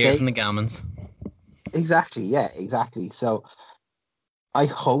wants to hear from the Gammons. Exactly, yeah, exactly. So I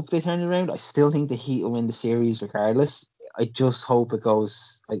hope they turn it around. I still think the Heat will win the series regardless. I just hope it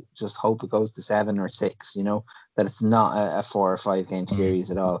goes to 7 or 6. That it's not a 4 or 5 game series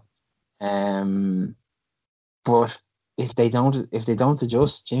at all. But if they don't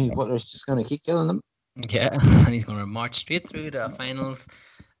adjust, Jimmy Butler's just going to keep killing them. Yeah, and he's going to march straight through the finals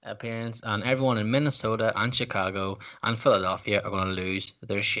appearance, and everyone in Minnesota and Chicago and Philadelphia are going to lose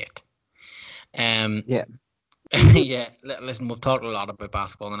their shit. Yeah. Yeah, listen, we've talked a lot about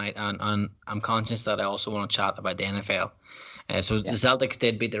basketball tonight, and I'm conscious that I also want to chat about the NFL. So the Celtics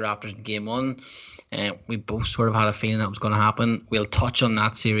did beat the Raptors in game 1. We both sort of had a feeling that was going to happen. We'll touch on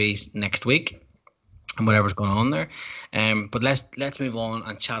that series next week and whatever's going on there. But let's move on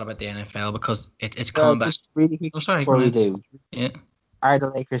and chat about the NFL because it's coming back. Just really quick before we do. Yeah. Are the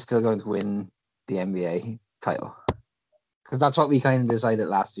Lakers still going to win the NBA title? Because that's what we kind of decided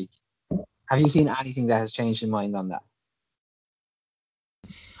last week. Have you seen anything that has changed your mind on that?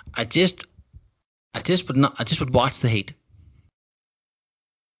 I just would watch the Heat.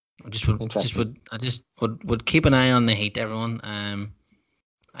 I just would keep an eye on the Heat, everyone.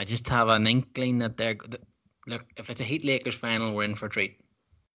 I just have an inkling that look, if it's a Heat Lakers final, we're in for a treat.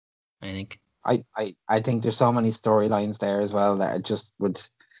 I think. I think there's so many storylines there as well that it just would.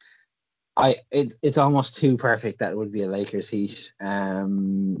 It's almost too perfect that it would be a Lakers Heat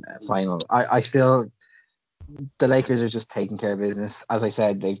final. The Lakers are just taking care of business. As I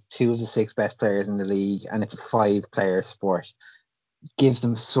said, they've 2 of the 6 best players in the league, and it's a 5-player sport. Gives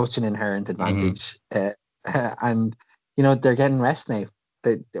them such an inherent advantage, and they're getting rest now.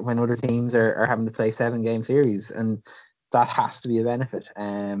 When other teams are having to play 7-game series, and that has to be a benefit.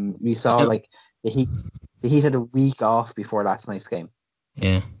 We saw like the Heat had a week off before last night's game.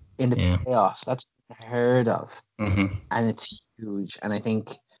 Yeah. In the playoffs, that's unheard of, and it's huge. And I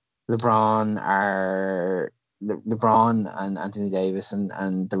think LeBron and Anthony Davis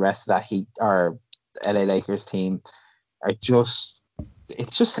and the rest of that Heat or LA Lakers team are just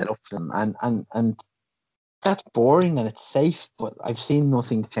set up for them, and that's boring and it's safe, but I've seen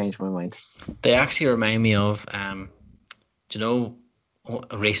nothing to change my mind. They actually remind me of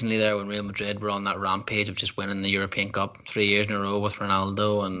recently there when Real Madrid were on that rampage of just winning the European Cup 3 years in a row with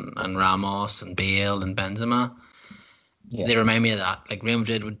Ronaldo and Ramos and Bale and Benzema. Yeah. They remind me of that. Like Real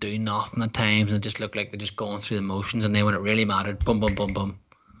Madrid would do nothing at times and it just looked like they're just going through the motions, and then when it really mattered, boom, boom, boom, boom.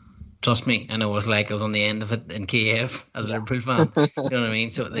 Trust me, and it was like I was on the end of it in Kiev as a Liverpool fan. You know what I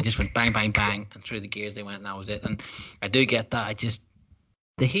mean? So they just went bang, bang, bang, and through the gears they went, and that was it. And I do get that. I think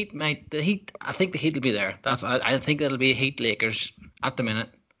the Heat will be there. I think it'll be Heat Lakers at the minute.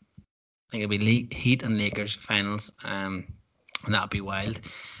 I think it'll be Heat and Lakers finals, and that'll be wild.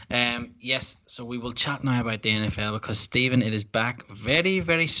 Yes, so we will chat now about the NFL because Stephen, it is back very,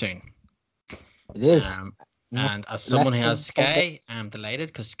 very soon. It is. And as someone who has Sky, I'm delighted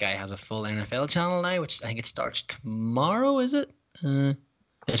because Sky has a full NFL channel now, which I think it starts tomorrow, is it?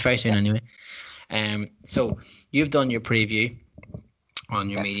 It's very soon anyway. So you've done your preview on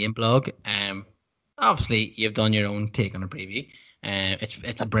your Medium blog. Obviously you've done your own take on a preview.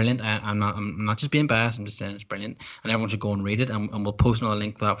 It's brilliant. I'm not just being biased. I'm just saying it's brilliant, and everyone should go and read it. And we'll post another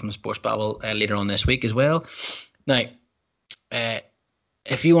link for that from the Sports Babble later on this week as well. Now,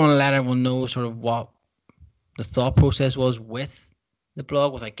 if you want to let everyone know sort of what the thought process was with the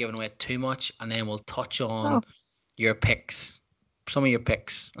blog without giving away too much, and then we'll touch on your picks, some of your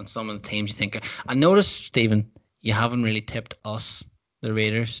picks, and some of the teams you think. I noticed, Stephen, you haven't really tipped us, the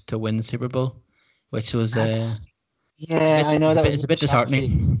Raiders, to win the Super Bowl, which was I know that it's a bit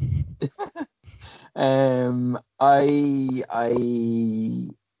disheartening. I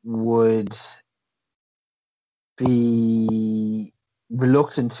would be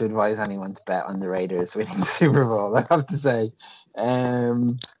reluctant to advise anyone to bet on the Raiders winning the Super Bowl, I have to say.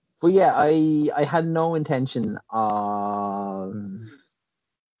 But yeah, I had no intention of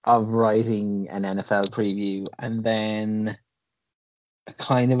writing an NFL preview, and then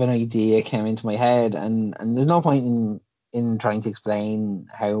kind of an idea came into my head, and there's no point in trying to explain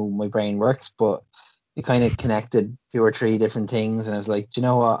how my brain works, but it kind of connected 2 or 3 different things, and I was like, do you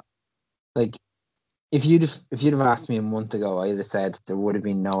know what? Like, if you'd have asked me a month ago, I'd have said there would have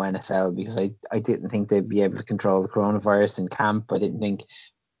been no NFL because I didn't think they'd be able to control the coronavirus in camp.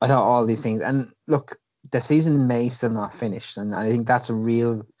 I thought all these things, and look, the season may still not finish, and I think that's a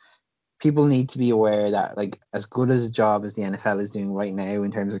real. People need to be aware that, like, as good as a job as the NFL is doing right now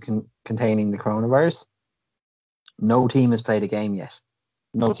in terms of containing the coronavirus, no team has played a game yet.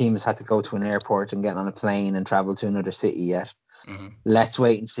 No team has had to go to an airport and get on a plane and travel to another city yet. Mm-hmm. Let's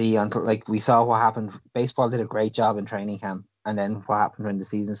wait and see until, like, we saw what happened. Baseball did a great job in training camp, and then what happened when the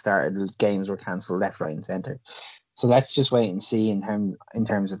season started, the games were cancelled left, right, and centre. So let's just wait and see in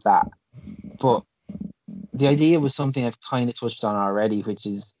terms of that. But the idea was something I've kind of touched on already, which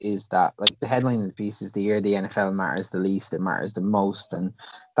is that, like, the headline of the piece is the year the NFL matters the least, it matters the most, and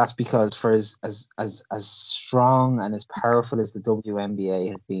that's because for as strong and as powerful as the WNBA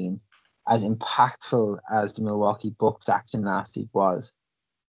has been, as impactful as the Milwaukee Bucks action last week was,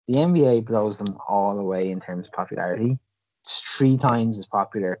 the NBA blows them all away in terms of popularity. It's 3 times as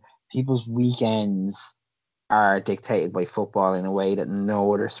popular. People's weekends are dictated by football in a way that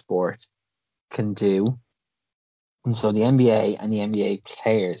no other sport can do. And so the NBA and the NBA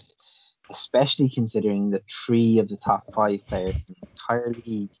players, especially considering that three of the top five players in the entire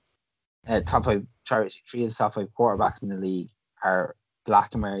league, three of the top five quarterbacks in the league are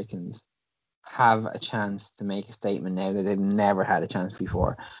Black Americans, have a chance to make a statement now that they've never had a chance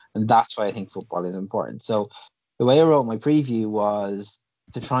before. And that's why I think football is important. So the way I wrote my preview was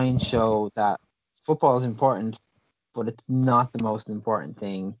to try and show that football is important, but it's not the most important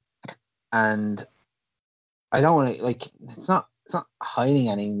thing. And I don't want to it's not hiding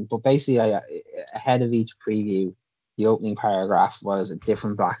anything, but basically ahead of each preview, the opening paragraph was a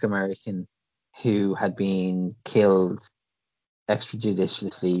different Black American who had been killed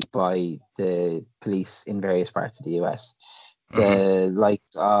extrajudiciously by the police in various parts of the US. The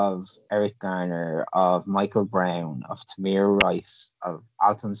likes of Eric Garner, of Michael Brown, of Tamir Rice, of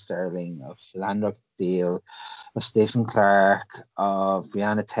Alton Sterling, of Philander Deal, of Stephen Clark, of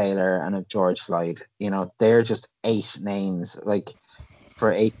Breonna Taylor, and of George Floyd. They're just 8 names,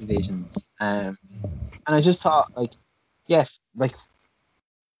 for 8 divisions. And I just thought, yes,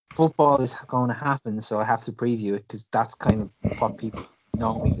 football is going to happen, so I have to preview it because that's kind of what people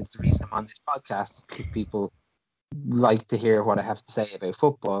know me. It's the reason I'm on this podcast, because people like to hear what I have to say about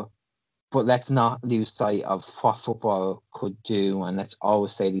football. But let's not lose sight of what football could do, and let's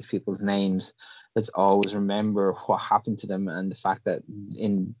always say these people's names. Let's always remember what happened to them, and the fact that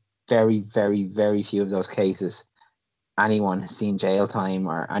in very, very, very few of those cases, anyone has seen jail time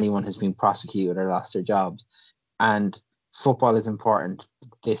or anyone has been prosecuted or lost their jobs. And football is important.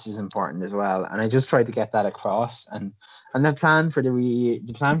 This is important as well, and I just tried to get that across. And the plan for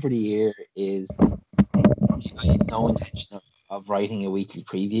the year is, I have no intention of writing a weekly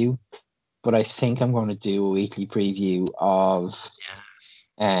preview, but I think I'm going to do a weekly preview of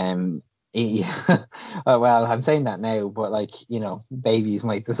yeah. Well, I'm saying that now, but babies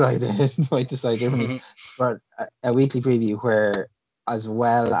might decide differently. But a weekly preview where, as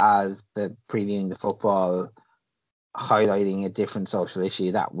well as the previewing the football, highlighting a different social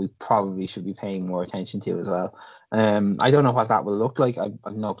issue that we probably should be paying more attention to as well. I don't know what that will look like.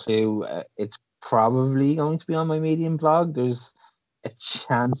 I've no clue. It's probably going to be on my Medium blog. There's a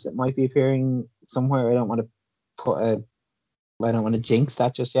chance it might be appearing somewhere. I don't want to jinx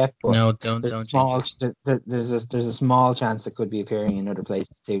that just yet. But no, don't jinx it. There's a small chance it could be appearing in other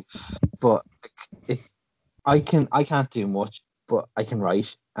places too. But I can't do much, but I can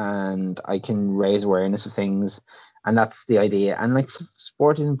write and I can raise awareness of things. And that's the idea. And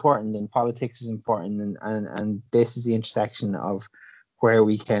sport is important, and politics is important, and this is the intersection of where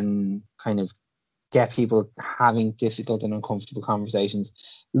we can kind of get people having difficult and uncomfortable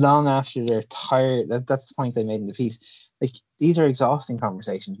conversations long after they're tired. That's the point I made in the piece. These are exhausting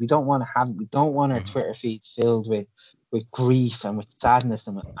conversations. We don't want our Twitter feeds filled with grief and with sadness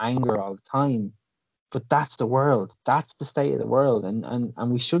and with anger all the time. But that's the world. That's the state of the world,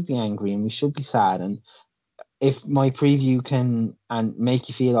 and we should be angry and we should be sad. And if my preview can and make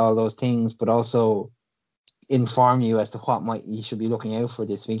you feel all those things, but also inform you as to what you should be looking out for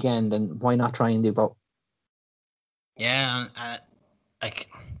this weekend, then why not try and do both? Yeah,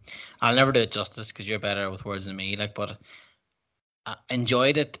 I'll never do it justice because you're better with words than me. But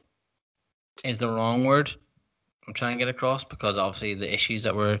enjoyed it is the wrong word I'm trying to get across, because obviously the issues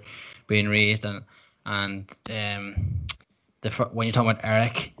that were being raised and when you're talking about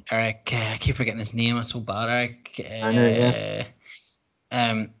Eric, I keep forgetting his name. It's so bad, Eric.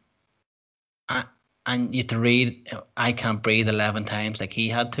 And you have to read "I can't breathe" 11 times like he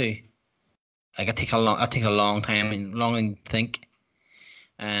had to. It takes a long time and longer than you think.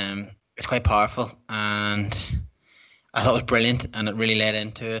 It's quite powerful, and I thought it was brilliant, and it really led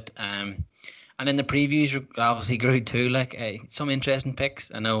into it. And then the previews were obviously great too. Some interesting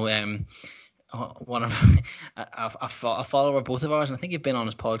picks. I know one of a follower, both of ours, and I think you've been on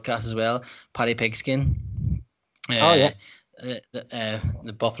his podcast as well, Paddy Pigskin. Oh yeah.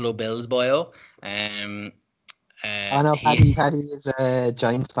 The Buffalo Bills boyo. I know Paddy is a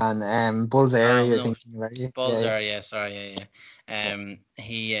Giants fan. Bulls area, you're thinking, right? Bulls area, sorry, yeah.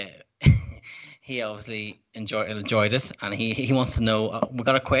 He obviously enjoyed it, and he wants to know. We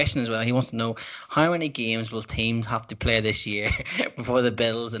got a question as well. He wants to know how many games will teams have to play this year before the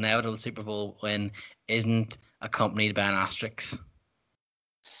Bills' inevitable Super Bowl win isn't accompanied by an asterisk.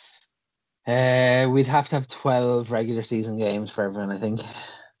 We'd have to have 12 regular season games for everyone, I think.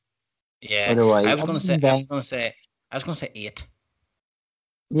 Yeah. Otherwise, I was gonna say 8.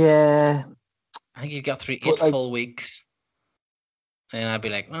 Yeah. I think you've got 8 full weeks. And I'd be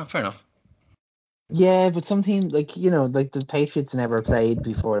like, well, fair enough. Yeah, but some teams like like the Patriots never played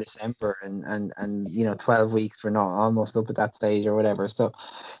before December, and 12 weeks we're not almost up at that stage or whatever. So,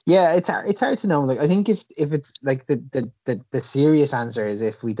 yeah, it's hard to know. Like I think if it's like the serious answer is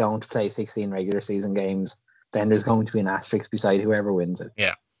if we don't play 16 regular season games, then there's going to be an asterisk beside whoever wins it.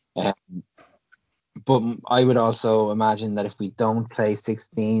 Yeah. Uh, but I would also imagine that if we don't play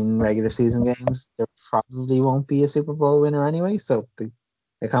 16 regular season games, there probably won't be a Super Bowl winner anyway. So the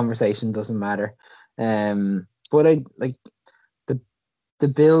conversation doesn't matter. But I like the the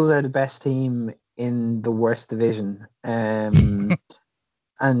Bills are the best team in the worst division. And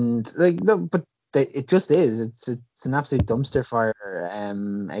like no, but it just is. It's an absolute dumpster fire.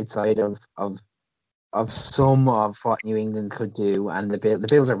 Outside of some of what New England could do, and the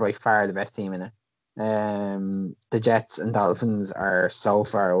Bills are by far the best team in it. The Jets and Dolphins are so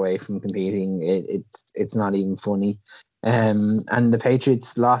far away from competing. It's not even funny. And the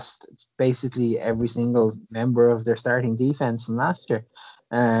Patriots lost basically every single member of their starting defense from last year,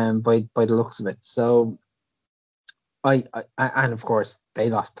 by the looks of it. So and of course they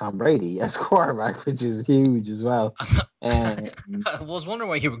lost Tom Brady as quarterback, which is huge as well. I was wondering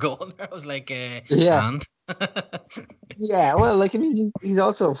why you were going there. I was like, Yeah, and yeah. Well, like I mean, he's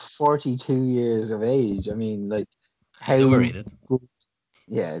also 42 years of age. I mean, like he's how overrated. good.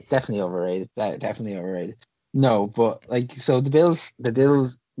 Yeah, definitely overrated. Definitely overrated. No, but like so the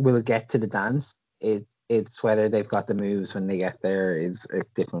Bills will get to the dance. It's whether they've got the moves when they get there is a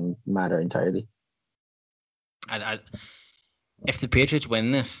different matter entirely. I, if the Patriots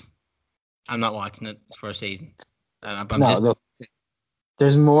win this, I'm not watching it for a season. I'm No, just look,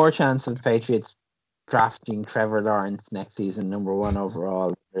 there's more chance of the Patriots drafting Trevor Lawrence next season, number one overall,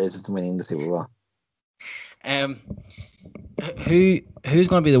 than there is of them winning the Super Bowl. um, who's going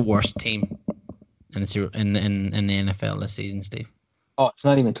to be the worst team in the NFL this season, Steve? Oh, it's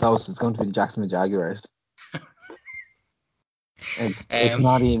not even close. It's going to be the Jacksonville Jaguars. It's Um,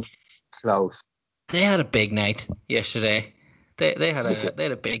 not even close. they had a big night yesterday. They had They a they did.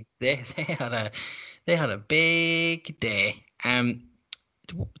 had a big they had a big day.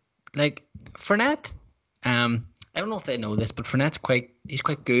 Like Fournette. I don't know if they know this, but he's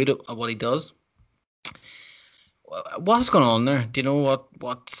quite good at what he does. What's going on there? Do you know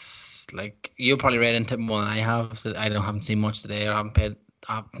what's like? You probably read into it more than I have. So I don't haven't seen much today, or haven't paid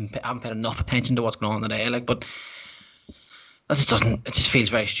enough attention to what's going on today. Like, but that just doesn't. It just feels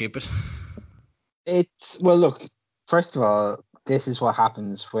very stupid. Well, look. First of all, this is what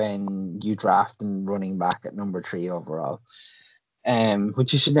happens when you draft and running back at number 3 overall,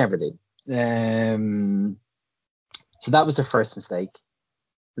 which you should never do. Um, so that was their first mistake.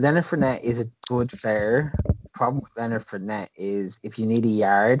 Leonard Fournette is a good player. The problem with Leonard Fournette is if you need a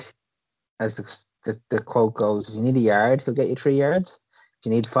yard, as the quote goes, if you need a yard, he'll get you 3 yards. If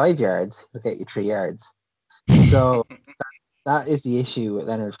you need 5 yards, he'll get you 3 yards. So that is the issue with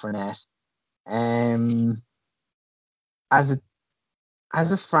Leonard Fournette. Um, as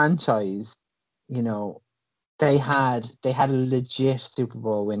a franchise, you know, they had a legit Super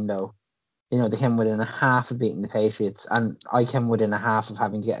Bowl window. They came within a half of beating the Patriots, and I came within a half of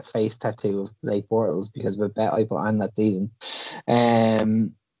having to get a face tattoo of Blake Bortles because of a bet I put on that season.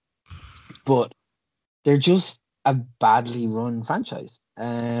 Um, but they're just a badly run franchise,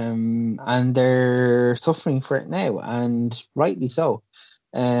 and they're suffering for it now, and rightly so.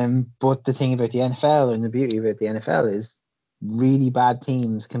 But the thing about the NFL and the beauty about the NFL is really bad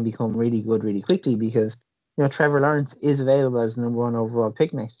teams can become really good really quickly because Trevor Lawrence is available as the number one overall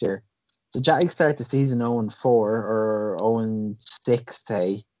pick next year. The Jags start the season 0-4 or 0-6,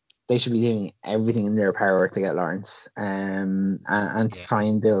 say. They should be doing everything in their power to get Lawrence, and to Yeah, try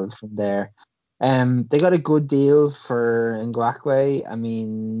and build from there. They got a good deal for Ngakwe. I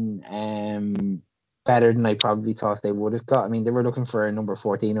mean, better than I probably thought they would have got. I mean, they were looking for a number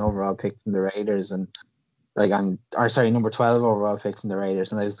 14 overall pick from the Raiders, and number 12 overall pick from the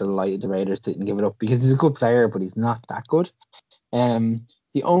Raiders, and I was delighted the Raiders didn't give it up because he's a good player, but he's not that good.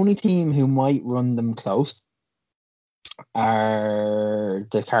 The only team who might run them close are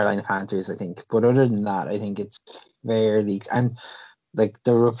the Carolina Panthers, I think. But other than that, I think it's fairly and like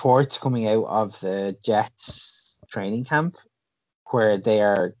the reports coming out of the Jets training camp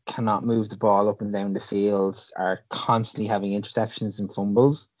where cannot move the ball up and down the field, are constantly having interceptions and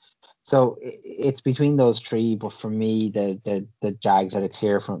fumbles. So it's between those three, but for me, the Jags are the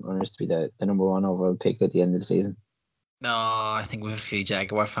clear front runners to be the number one overall pick at the end of the season. no, I think we have a few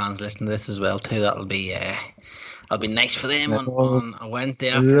Jaguar fans listening to this as well too. That'll be nice for them on a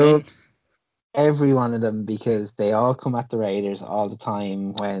Wednesday I love afternoon. every one of them because they all come at the Raiders all the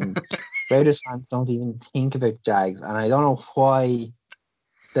time when Raiders fans don't even think about Jags, and I don't know why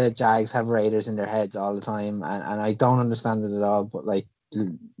the Jags have Raiders in their heads all the time, and I don't understand it at all. But like,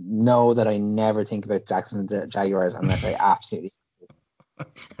 know that I never think about Jacksonville Jaguars unless I absolutely.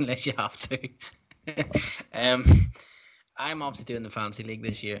 Unless you have to. um, I'm obviously doing the fantasy league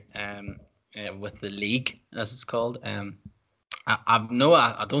this year. With the league as it's called. I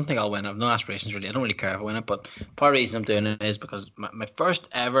don't think I'll win. I've no aspirations really. I don't really care if I win it, but part of the reason I'm doing it is because my first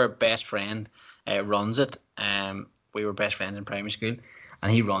ever best friend runs it. We were best friends in primary school,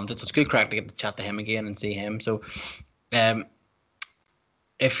 and he runs it. So it's good crack to get to chat to him again and see him. So,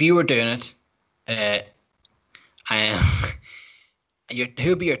 if you were doing it, I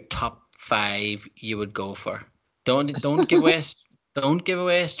who'd be your top 5 you would go for? Don't give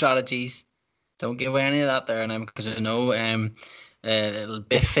away strategies. Don't give away any of that there, and because I know little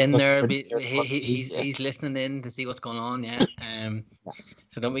Biff in there. He's listening in to see what's going on. Yeah.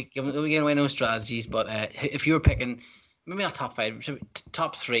 So don't be giving away no strategies. But if you were picking, maybe not top 5,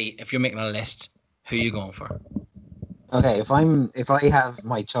 top 3. If you're making a list, who are you going for? Okay, if I have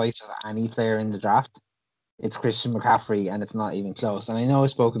my choice of any player in the draft, it's Christian McCaffrey, and it's not even close. And I know I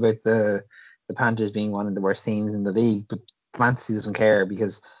spoke about the Panthers being one of the worst teams in the league, but fantasy doesn't care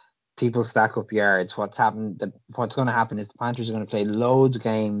because people stack up yards. What's going to happen is the Panthers are going to play loads of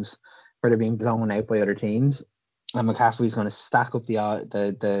games where they're being blown out by other teams, and McCaffrey's going to stack up the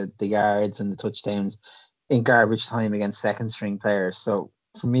yards and the touchdowns in garbage time against second string players. So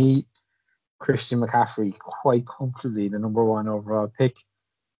for me, Christian McCaffrey quite comfortably the number 1 overall pick.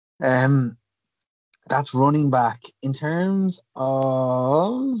 That's running back. In terms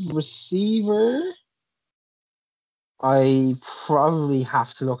of receiver, I probably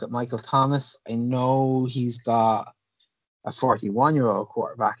have to look at Michael Thomas. I know he's got a 41-year-old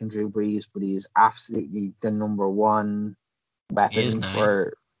quarterback in Drew Brees, but he's absolutely the number 1 weapon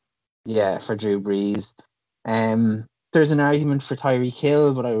for Drew Brees. There's an argument for Tyreek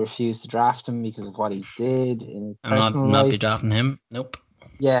Hill, but I refuse to draft him because of what he did in his personal life. I'm not be drafting him. Nope.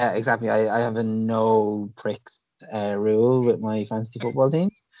 Yeah, exactly. I have a no pricks rule with my fantasy football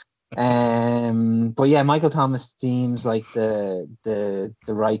teams. But yeah, Michael Thomas seems like the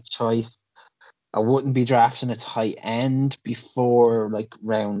right choice. I wouldn't be drafting a tight end before like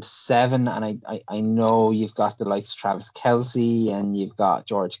round 7, and I know you've got the likes of Travis Kelce and you've got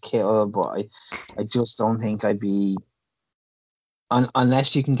George Kittle, but I just don't think I'd be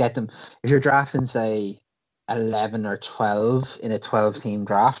unless you can get them. If you're drafting say 11 or 12 in a 12-team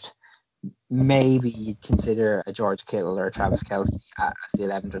draft, maybe you'd consider a George Kittle or a Travis Kelce as the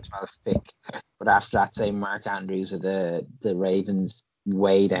 11th or 12th pick. But after that, say Mark Andrews or the Ravens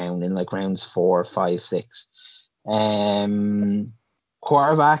way down in like rounds 4, 5, 6.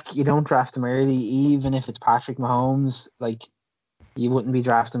 Quarterback, you don't draft him early, even if it's Patrick Mahomes. Like, you wouldn't be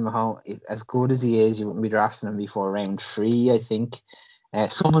drafting Mahomes as good as he is. You wouldn't be drafting him before round 3, I think. But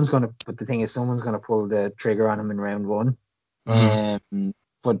the thing is, someone's going to pull the trigger on him in round 1.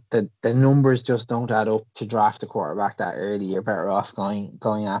 But the numbers just don't add up to draft a quarterback that early. You're better off going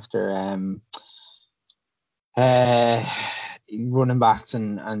after running backs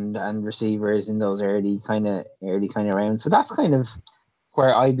and receivers in those early kind of rounds. So that's kind of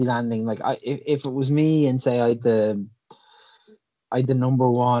where I'd be landing. Like, if it was me and say I'd the number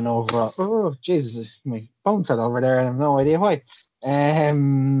 1 overall. Oh Jesus, my phone fell over there and I have no idea why.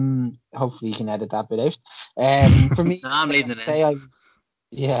 Hopefully you can edit that bit out. For me, no, I'm leaving it in.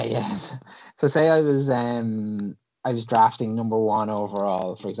 Yeah. So say I was drafting number 1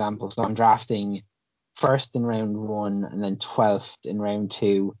 overall, for example. So I'm drafting first in round 1 and then 12th in round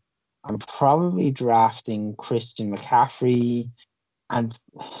 2. I'm probably drafting Christian McCaffrey and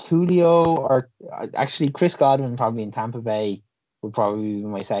Julio, or actually Chris Godwin, probably in Tampa Bay, would probably be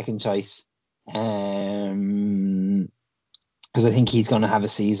my second choice. Because I think he's going to have a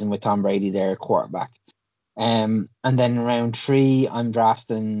season with Tom Brady there, quarterback. And then in round 3, I'm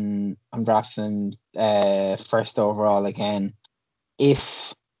drafting first overall again.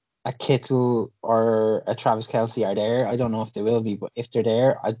 If a Kittle or a Travis Kelce are there, I don't know if they will be, but if they're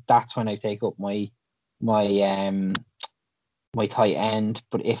there, that's when I take up my tight end.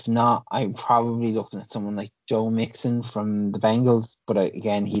 But if not, I'm probably looking at someone like Joe Mixon from the Bengals. But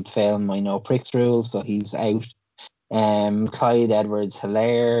again, he'd fail my no pricks rule, so he's out. Clyde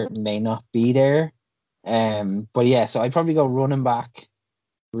Edwards-Helaire may not be there. But yeah, so I'd probably go running back,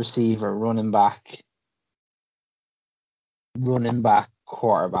 receiver, running back,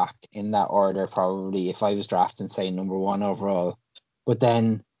 quarterback in that order, probably, if I was drafting, say, number 1 overall. But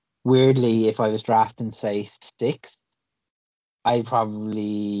then, weirdly, if I was drafting, say, 6th, I'd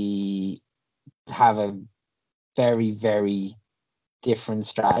probably have a very, very different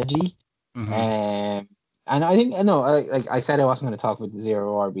strategy. And I think like I said, I wasn't going to talk about the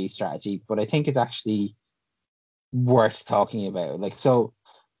zero RB strategy, but I think it's actually worth talking about. Like, so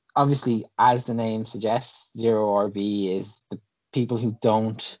obviously, as the name suggests, zero RB is the people who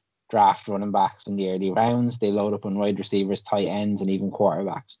don't draft running backs in the early rounds. They load up on wide receivers, tight ends, and even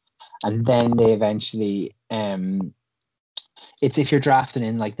quarterbacks, and then they eventually it's if you're drafting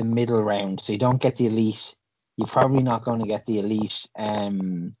in like the middle round, so you don't get the elite. You're probably not going to get the elite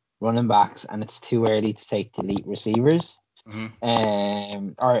running backs, and it's too early to take the elite receivers.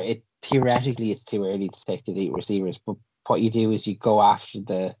 Or it theoretically it's too early to take the elite receivers. But what you do is you go after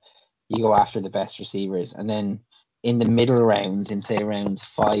the best receivers, and then in the middle rounds, in say rounds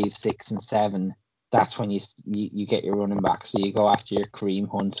 5, 6, and 7, that's when you get your running back. So you go after your Kareem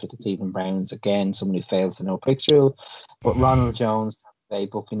Hunts with the Cleveland Browns, again, someone who fails the no picks rule. But Ronald Jones, Tampa Bay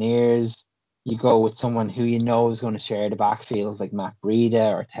Buccaneers, you go with someone who you know is going to share the backfield, like Matt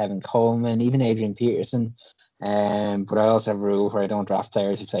Breida or Tevin Coleman, even Adrian Peterson. But I also have a rule where I don't draft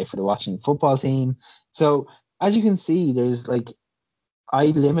players who play for the Washington football team. So as you can see, there's like, I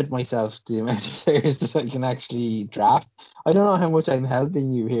limit myself to the amount of players that I can actually draft. I don't know how much I'm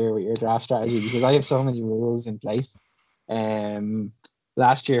helping you here with your draft strategy because I have so many rules in place.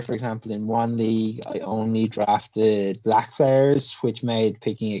 Last year, for example, in one league, I only drafted black players, which made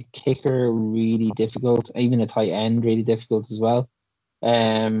picking a kicker really difficult, even a tight end really difficult as well.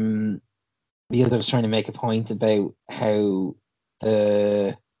 Because I was trying to make a point about how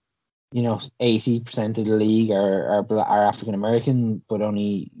the 80% of the league are African American, but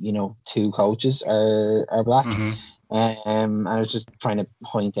only 2 coaches are black. And I was just trying to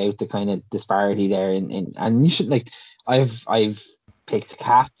point out the kind of disparity there. And you should I've picked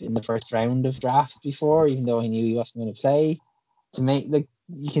Cap in the first round of drafts before, even though I knew he wasn't going to play. To make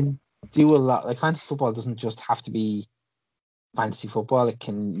you can do a lot. Like fantasy football doesn't just have to be fantasy football.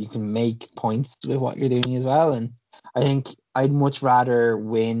 You can make points with what you're doing as well. And I think I'd much rather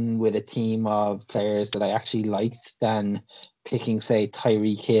win with a team of players that I actually liked than picking, say,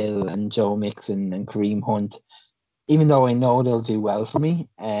 Tyreek Hill and Joe Mixon and Kareem Hunt, even though I know they'll do well for me.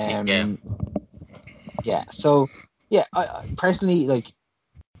 So I personally like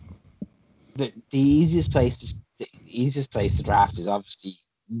the easiest place to draft is obviously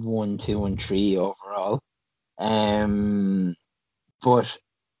 1, 2, and 3 overall. But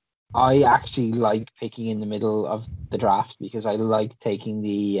I actually like picking in the middle of the draft because I like taking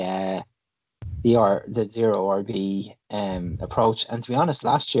the zero RB approach. And to be honest,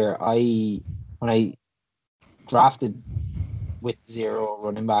 last year when I drafted with zero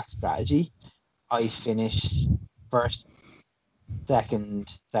running back strategy, I finished first, second,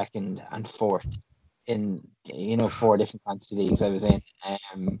 and fourth in 4 different fantasy leagues I was in.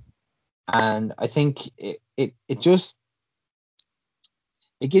 And I think it just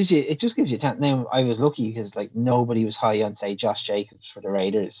gives you a chance. Now I was lucky because like nobody was high on, say, Josh Jacobs for the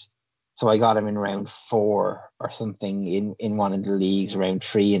Raiders, so I got him in round 4 or something in one of the leagues, round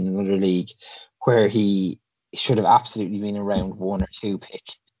 3 in another league, where he should have absolutely been a round 1 or 2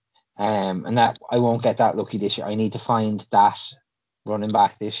 pick. And that I won't get that lucky this year. I need to find that running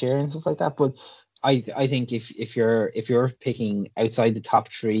back this year and stuff like that. But I think if you're picking outside the top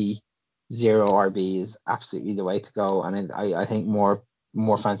 3, zero RB is absolutely the way to go, and I think more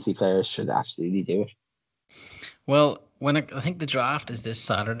fantasy players should absolutely do it. Well, I think the draft is this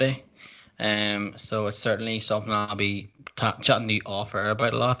Saturday, so it's certainly something I'll be chatting to you off air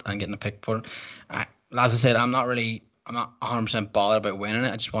about a lot and getting a pick for it. As I said, I'm not 100% bothered about winning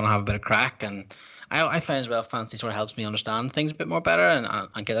it. I just want to have a bit of crack, and I find as well fantasy sort of helps me understand things a bit more better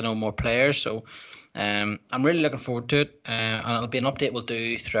and get to know more players. So I'm really looking forward to it, and it'll be an update we'll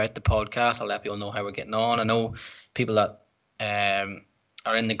do throughout the podcast. I'll let people know how we're getting on. I know people that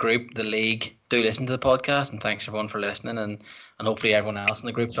are in the group, the league, do listen to the podcast, and thanks everyone for listening, and hopefully everyone else in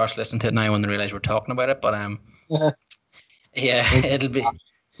the group starts listening to it now when they realise we're talking about it. But it'll be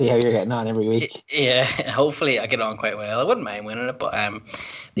see how you're getting on every week. Yeah, hopefully I get on quite well. I wouldn't mind winning it, but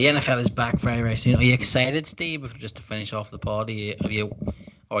the NFL is back very, very soon. Are you excited, Steve? Just to finish off the pod, are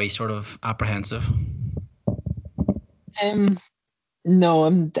you sort of apprehensive? No,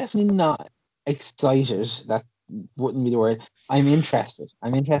 I'm definitely not excited. That wouldn't be the word. I'm interested.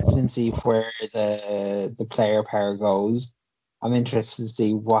 I'm interested in see where the player power goes. I'm interested to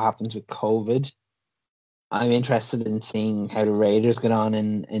see what happens with COVID. I'm interested in seeing how the Raiders get on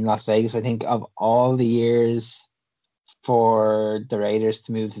in Las Vegas. I think of all the years for the Raiders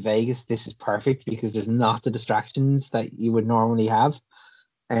to move to Vegas, this is perfect because there's not the distractions that you would normally have.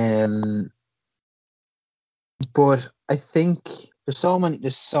 But I think there's so many.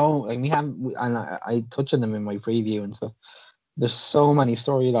 We haven't, and I touch on them in my preview and stuff. there's so many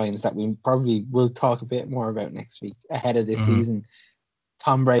storylines that we probably will talk a bit more about next week ahead of this season.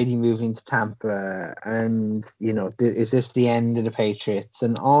 Tom Brady moving to Tampa, and is this the end of the Patriots,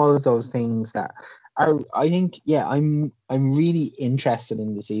 and all of those things that are, I think, I'm really interested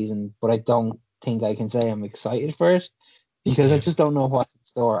in the season, but I don't think I can say I'm excited for it because I just don't know what's in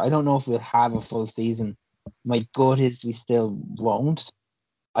store. I don't know if we'll have a full season. My gut is we still won't.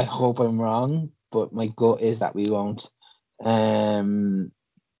 I hope I'm wrong, but my gut is that we won't.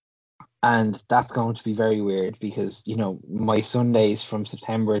 And that's going to be very weird because, my Sundays from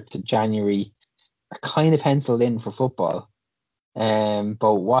September to January are kind of penciled in for football.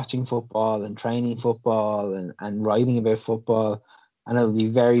 But watching football and training football and writing about football, and it'll be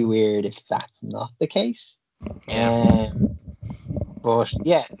very weird if that's not the case. But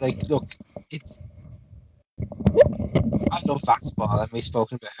yeah, look, I love basketball, and we've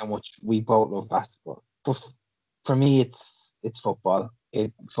spoken about how much we both love basketball. But for me, it's football.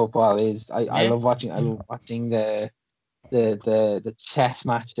 Football is. I love watching. I love watching the chess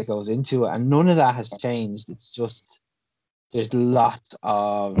match that goes into it, and none of that has changed. It's just there's lots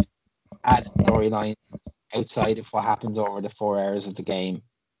of added storylines outside of what happens over the 4 hours of the game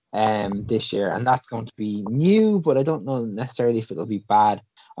this year, and that's going to be new, but I don't know necessarily if it'll be bad.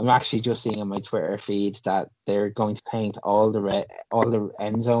 I'm actually just seeing on my Twitter feed that they're going to paint all the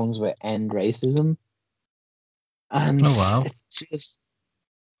end zones with end racism, and it's just,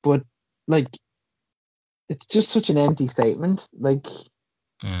 but it's just such an empty statement.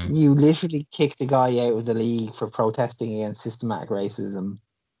 You literally kicked the guy out of the league for protesting against systematic racism,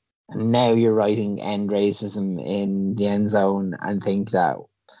 and now you're writing end racism in the end zone and think that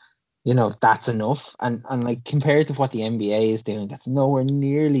that's enough, and compared to what the NBA is doing, that's nowhere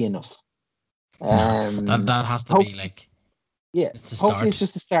nearly enough. That has to be hopefully it's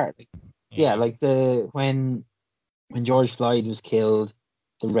just the start. When George Floyd was killed,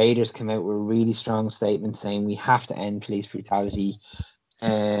 the Raiders came out with a really strong statement saying we have to end police brutality.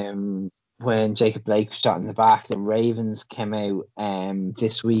 When Jacob Blake was shot in the back, the Ravens came out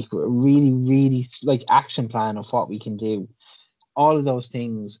this week with a really, really action plan of what we can do. All of those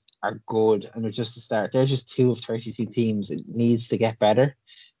things are good, and they're just a start. They're just 2 of 32 teams. It needs to get better,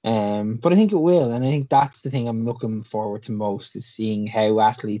 but I think it will, and I think that's the thing I'm looking forward to most, is seeing how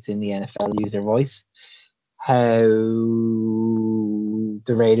athletes in the NFL use their voice, how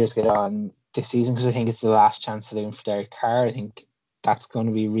the Raiders get on this season, because I think it's the last chance to do for Derek Carr. I think that's going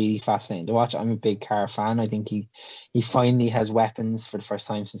to be really fascinating to watch. I'm a big Carr fan. I think he finally has weapons for the first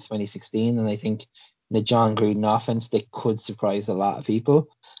time since 2016, and I think in the John Gruden offense, they could surprise a lot of people.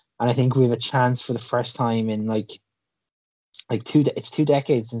 And I think we have a chance for the first time in it's 2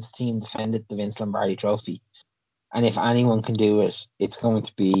 decades since the team defended the Vince Lombardi Trophy. And if anyone can do it, it's going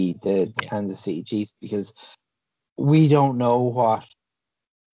to be the Kansas City Chiefs, because we don't know what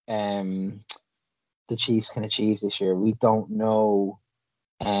the Chiefs can achieve this year. We don't know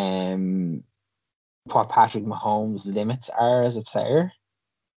what Patrick Mahomes' limits are as a player.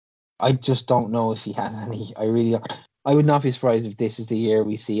 I just don't know if he has any. I would not be surprised if this is the year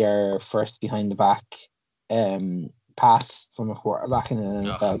we see our first behind the back pass from a quarterback in an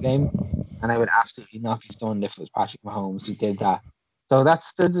NFL game. And I would absolutely not be stunned if it was Patrick Mahomes who did that. So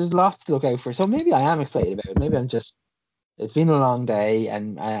there's lots to look out for. So maybe I am excited about it. Maybe it's been a long day,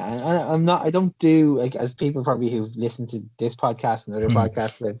 and I'm not. I don't do, as people probably who've listened to this podcast and other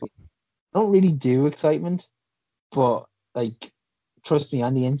podcasts, I don't really do excitement, but trust me,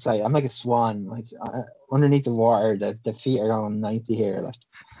 on the inside, I'm like a swan. Underneath the water, the feet are going 90 here.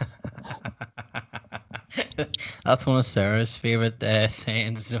 That's one of Sarah's favorite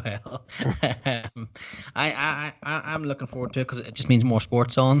sayings as well. I'm looking forward to it because it just means more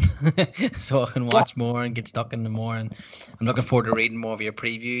sports on, so I can watch more and get stuck into more. And I'm looking forward to reading more of your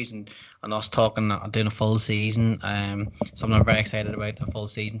previews and us talking, doing a full season. Something I'm very excited about, a full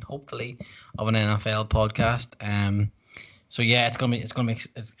season, hopefully, of an NFL podcast. So yeah, it'll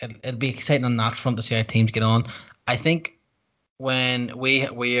be exciting on that front to see how teams get on. I think when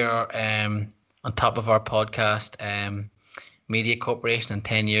we are on top of our podcast media corporation in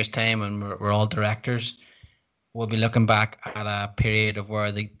 10 years time, and we're all directors, we'll be looking back at a period of where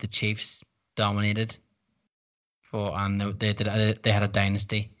the Chiefs dominated and they had a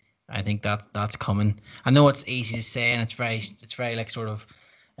dynasty. I think that's coming. I know it's easy to say, and it's very sort of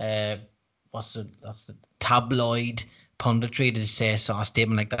that's the tabloid punditry to say a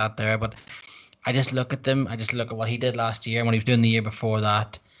statement like that there, but I just look at them. I just look at what he did last year and what he was doing the year before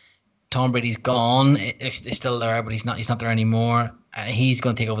that. Tom Brady's gone. It's still there, but he's not there anymore. He's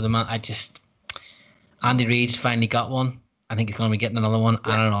going to take over the man. Andy Reid's finally got one. I think he's going to be getting another one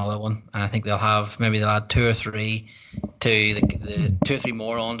and another one. And I think they'll add 2 or 3 to the 2 or 3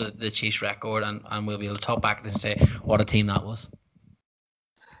 more on to the Chiefs record, and we'll be able to talk back and say what a team that was.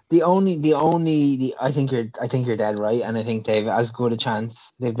 I think you're dead right, and I think they've as good a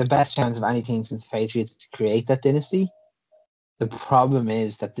chance. They've the best chance of any team since the Patriots to create that dynasty. The problem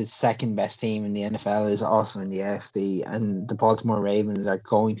is that the second best team in the NFL is also in the AFC, and the Baltimore Ravens are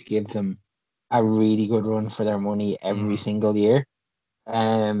going to give them a really good run for their money every single year.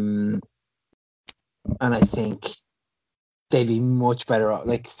 And I think they'd be much better off.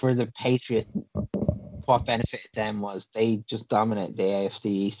 Like for the Patriots, what benefited them was they just dominated the AFC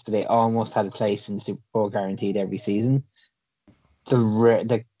East. So they almost had a place in the Super Bowl guaranteed every season.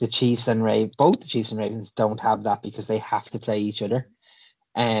 The Chiefs and both the Chiefs and Ravens don't have that because they have to play each other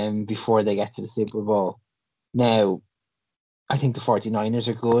before they get to the Super Bowl. Now, I think the 49ers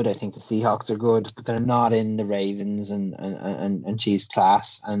are good. I think the Seahawks are good, but they're not in the Ravens and Chiefs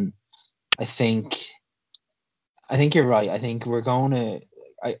class. And I think you're right. I think we're going to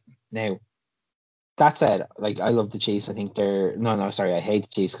now. That said, like I love the Chiefs. I think I hate the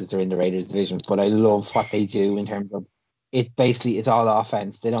Chiefs because they're in the Raiders division, but I love what they do in terms of it. Basically, it's all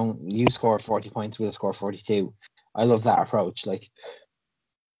offense. You score 40 points, we'll score 42. I love that approach. Like,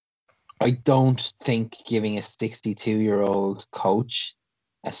 I don't think giving a 62-year-old coach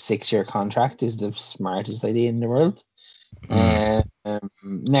a 6-year contract is the smartest idea in the world. Now,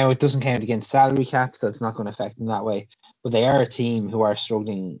 it doesn't count against salary cap, so it's not going to affect them that way. But they are a team who are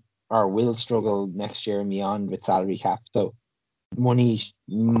struggling or will struggle next year and beyond with salary cap. So money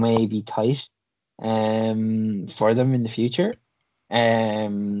may be tight for them in the future.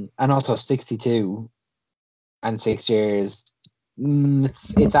 And also 62 and 6 years,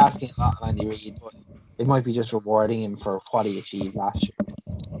 it's asking a lot of Andy Reid, but it might be just rewarding him for what he achieved last year.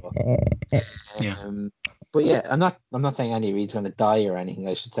 But yeah, I'm not saying Andy Reid's going to die or anything.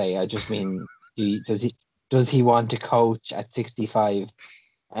 I should say. I just mean, does he want to coach at 65?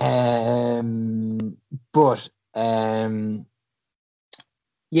 But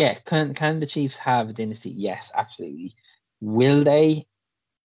yeah, can the Chiefs have a dynasty? Yes, absolutely. Will they?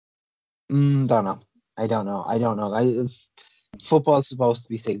 Don't know. I don't know. Football's supposed to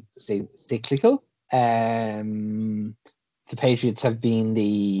be cyclical. The Patriots have been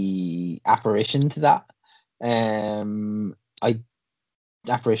the apparition to that.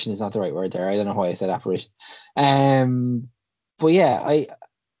 Apparition is not the right word there. I don't know why I said apparition. But yeah, I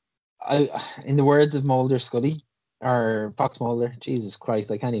in the words of Mulder Scully or Fox Mulder, Jesus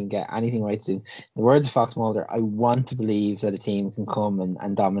Christ, I can't even get anything right soon. In the words of Fox Mulder, I want to believe that a team can come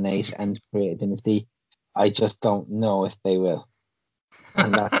and dominate and create a dynasty. I just don't know if they will.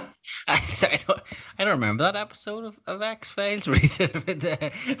 And that's I don't remember that episode of X-Files. Well,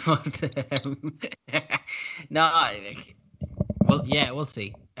 yeah, we'll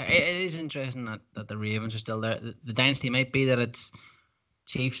see. It is interesting that the Ravens are still there. The dynasty might be that it's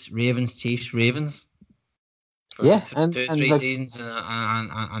Chiefs, Ravens. For 2-3 seasons,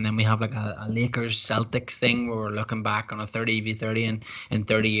 and then we have like a Lakers Celtics thing where we're looking back on a 30v30 in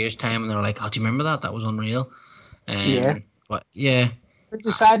 30 years time, and they're like, "Oh, do you remember that? That was unreal." But yeah, it's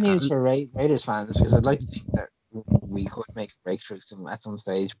a sad news for Raiders fans because I'd like to think that we could make a breakthrough at some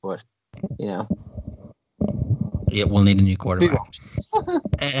stage, but yeah, we'll need a new quarterback.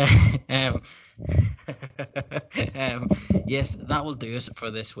 Yes, that will do us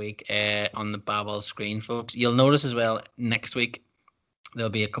for this week on the Babble Screen, folks. You'll notice as well next week there'll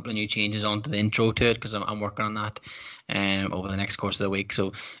be a couple of new changes onto the intro to it because I'm working on that over the next course of the week.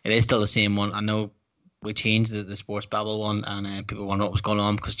 So it is still the same one. I know we changed the Sports Babble one, and people wonder what was going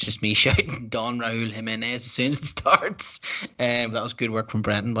on because just me shouting Don Raul Jimenez as soon as it starts. That was good work from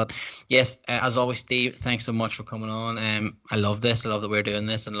Brenton. But yes, as always, Steve, thanks so much for coming on. I love this. I love that we're doing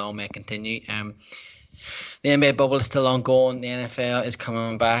this, and long may it continue. The NBA bubble is still ongoing. The NFL is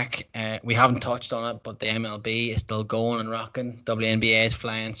coming back. We haven't touched on it, but the MLB is still going and rocking. WNBA is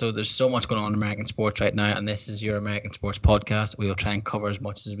flying. So there's so much going on in American sports right now, and this is your American Sports Podcast. We will try and cover as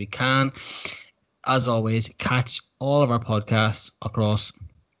much as we can. As always, catch all of our podcasts across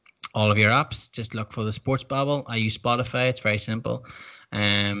all of your apps. Just look for the Sports Babble. I use Spotify. It's very simple.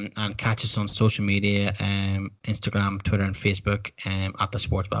 And catch us on social media, Instagram, Twitter, and Facebook at the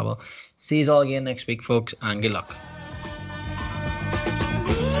Sports Babble. See you all again next week, folks, and good luck.